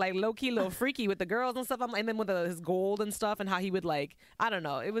low key, little freaky with the girls and stuff. And then with his gold and stuff, and how he would like, I don't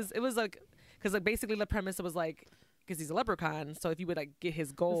know. It was like, because like basically the premise was like, because he's a leprechaun, so if you would like get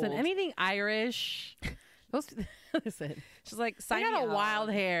his gold, Listen, anything Irish. Those, listen, she's like, they sign got me a wild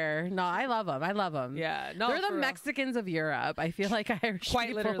up. hair. No, I love them. I love them. Yeah, no, They're for the real. Mexicans of Europe. I feel like Irish Quite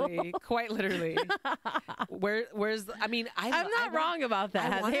people. literally, quite literally. Where's I mean, I'm not wrong about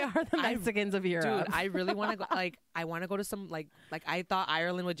that. They are the Mexicans of Europe. Dude, I really want to go. Like, I want to go to some like I thought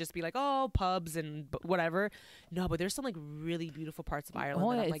Ireland would just be like, oh, pubs and whatever. No, but there's some like really beautiful parts of Ireland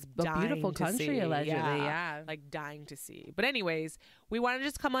Oh, that I'm yeah, like it's a dying beautiful to country, see. allegedly, yeah. like dying to see. But anyways, we want to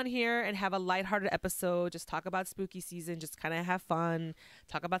just come on here and have a lighthearted episode. Just talk about spooky season. Just kind of have fun.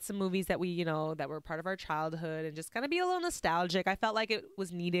 Talk about some movies that we, you know, that were part of our childhood, and just kind of be a little nostalgic. I felt like it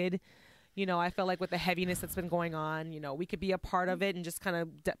was needed. You know, I felt like with the heaviness that's been going on, you know, we could be a part of it and just kind of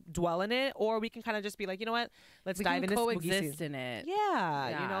dwell in it, or we can kind of just be like, you know what, let's We dive can into spooky coexist season. in it. Yeah,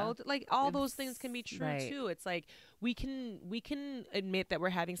 you Yeah. know, like all those things can be true right. too. It's like we can admit that we're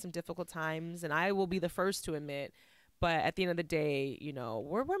having some difficult times, and I will be the first to admit. But at the end of the day, you know,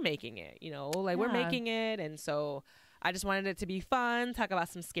 we're making it. You know, like we're Yeah. making it, and so I just wanted it to be fun. Talk about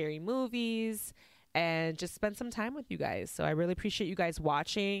some scary movies. And just spend some time with you guys. So I really appreciate you guys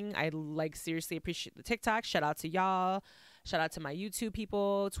watching. I like seriously appreciate the TikTok. Shout out to y'all. Shout out to my YouTube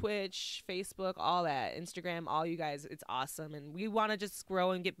people, Twitch, Facebook, all that, Instagram, all you guys. It's awesome. And we want to just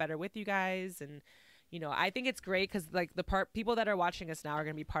grow and get better with you guys. And, you know, I think it's great because like people that are watching us now are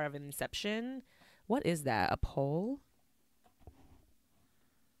going to be part of an Inception. What is that? A poll?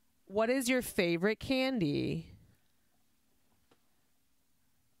 What is your favorite candy?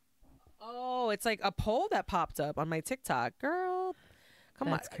 Oh, it's like a poll that popped up on my TikTok. Girl, Come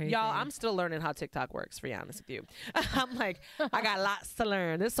That's on, crazy. y'all. I'm still learning how TikTok works. For be honest with you, I'm like, I got lots to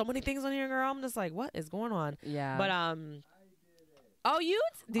learn. There's so many things on here, girl. I'm just like, what is going on? Yeah. But oh, you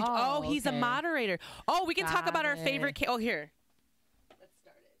did? Oh, he's a okay. moderator. Oh, we can talk about our favorite. Oh, here. Let's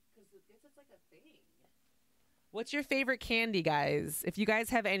start it because I guess it's like a thing. What's your favorite candy, guys? If you guys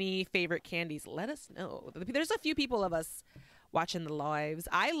have any favorite candies, let us know. There's a few people of us watching the lives.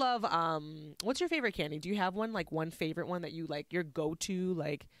 I love what's your favorite candy? Do you have one, like one favorite one that you like, your go-to,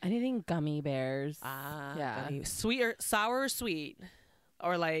 like Anything gummy bears. yeah, sweet or sour or sweet,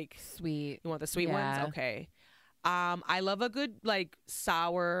 or like Sweet. you want the sweet Yeah. ones? Okay. I love a good like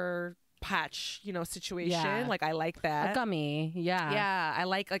sour patch, situation. Yeah. Like I like that. A gummy. Yeah. Yeah, I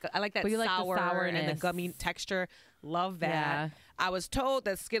like that But you like the sour and the sourness. gummy texture. Love that. Yeah. I was told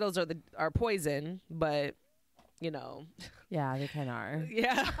that Skittles are poison, but Yeah, they kind of are.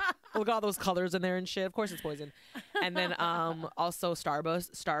 yeah. Look at all those colors in there and shit. Of course it's poison. And then also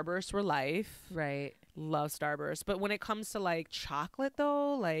Starburst were life. Right. Love Starburst. But when it comes to like chocolate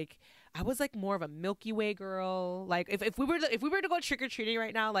though, like I was like more of a Milky Way girl. Like if we were to go trick or treating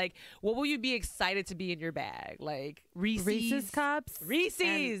right now, like what will you be excited to be in your bag? Like Reese's cups.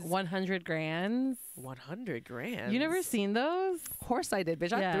 Reese's. And 100 grands. 100 grand. You never seen those? Of course I did,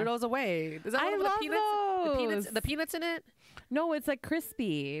 bitch. I Yeah. threw those away. Is that I one with love the peanuts? those. The peanuts in it? No, it's like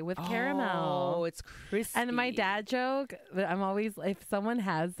crispy with caramel. Oh, it's crispy. And my dad joke that I'm always, if someone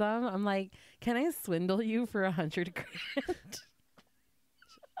has them, I'm like, can I swindle you for 100 grand?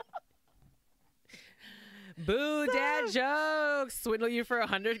 Boo, dad jokes. Swindle you for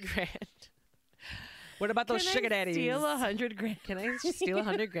 100 grand. What about those sugar daddies? Steal 100 grand. Can I steal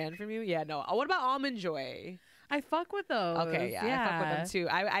 100 grand from you? Yeah, no. What about Almond Joy? I fuck with those. Okay, yeah, I fuck with them too.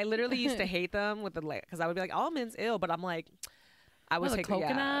 I literally used to hate them with the because I would be like, almonds ill, but I'm like, I would the take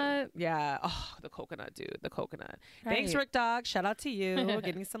coconut. Yeah. Oh, the coconut, dude. The coconut. Right. Thanks, Rick Dog. Shout out to you.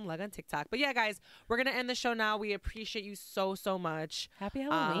 Getting some love on TikTok. But yeah, guys, we're gonna end the show now. We appreciate you so guys. Happy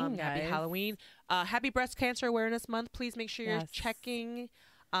Halloween, guys. Happy Halloween. Happy Breast Cancer Awareness Month. Please make sure you're checking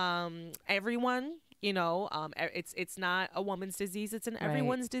everyone. It's not a woman's disease. It's an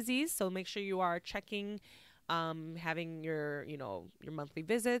everyone's disease. So make sure you are checking, having your monthly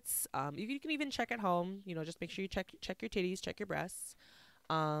visits. You can even check at home. Just make sure you check your titties, check your breasts.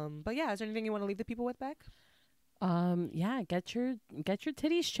 But yeah, is there anything you want to leave the people with, Beck? Yeah, get your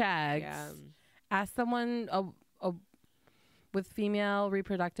titties checked. Yeah. Ask someone with female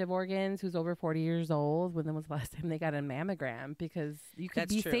reproductive organs who's over 40 years old when was the last time they got a mammogram, because you could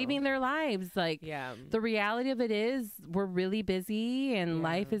That's be true. saving their lives. Like, Yeah. the reality of it is we're really busy and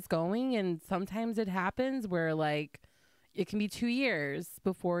life is going, and sometimes it happens where like it can be 2 years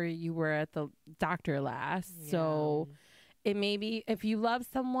before you were at the doctor last. Yeah. So it may be, if you love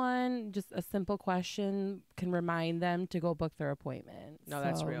someone, just a simple question can remind them to go book their appointment. No,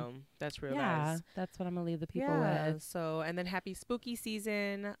 that's real. That's real, Yeah, guys. that's what I'm gonna leave the people Yeah. with. So, and then happy spooky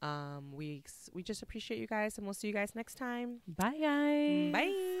season. We just appreciate you guys, and we'll see you guys next time. Bye, guys.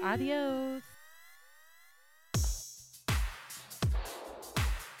 Bye. Adios.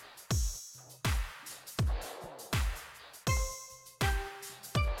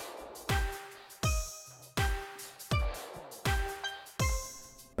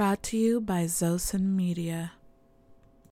 Brought to you by Zosin Media.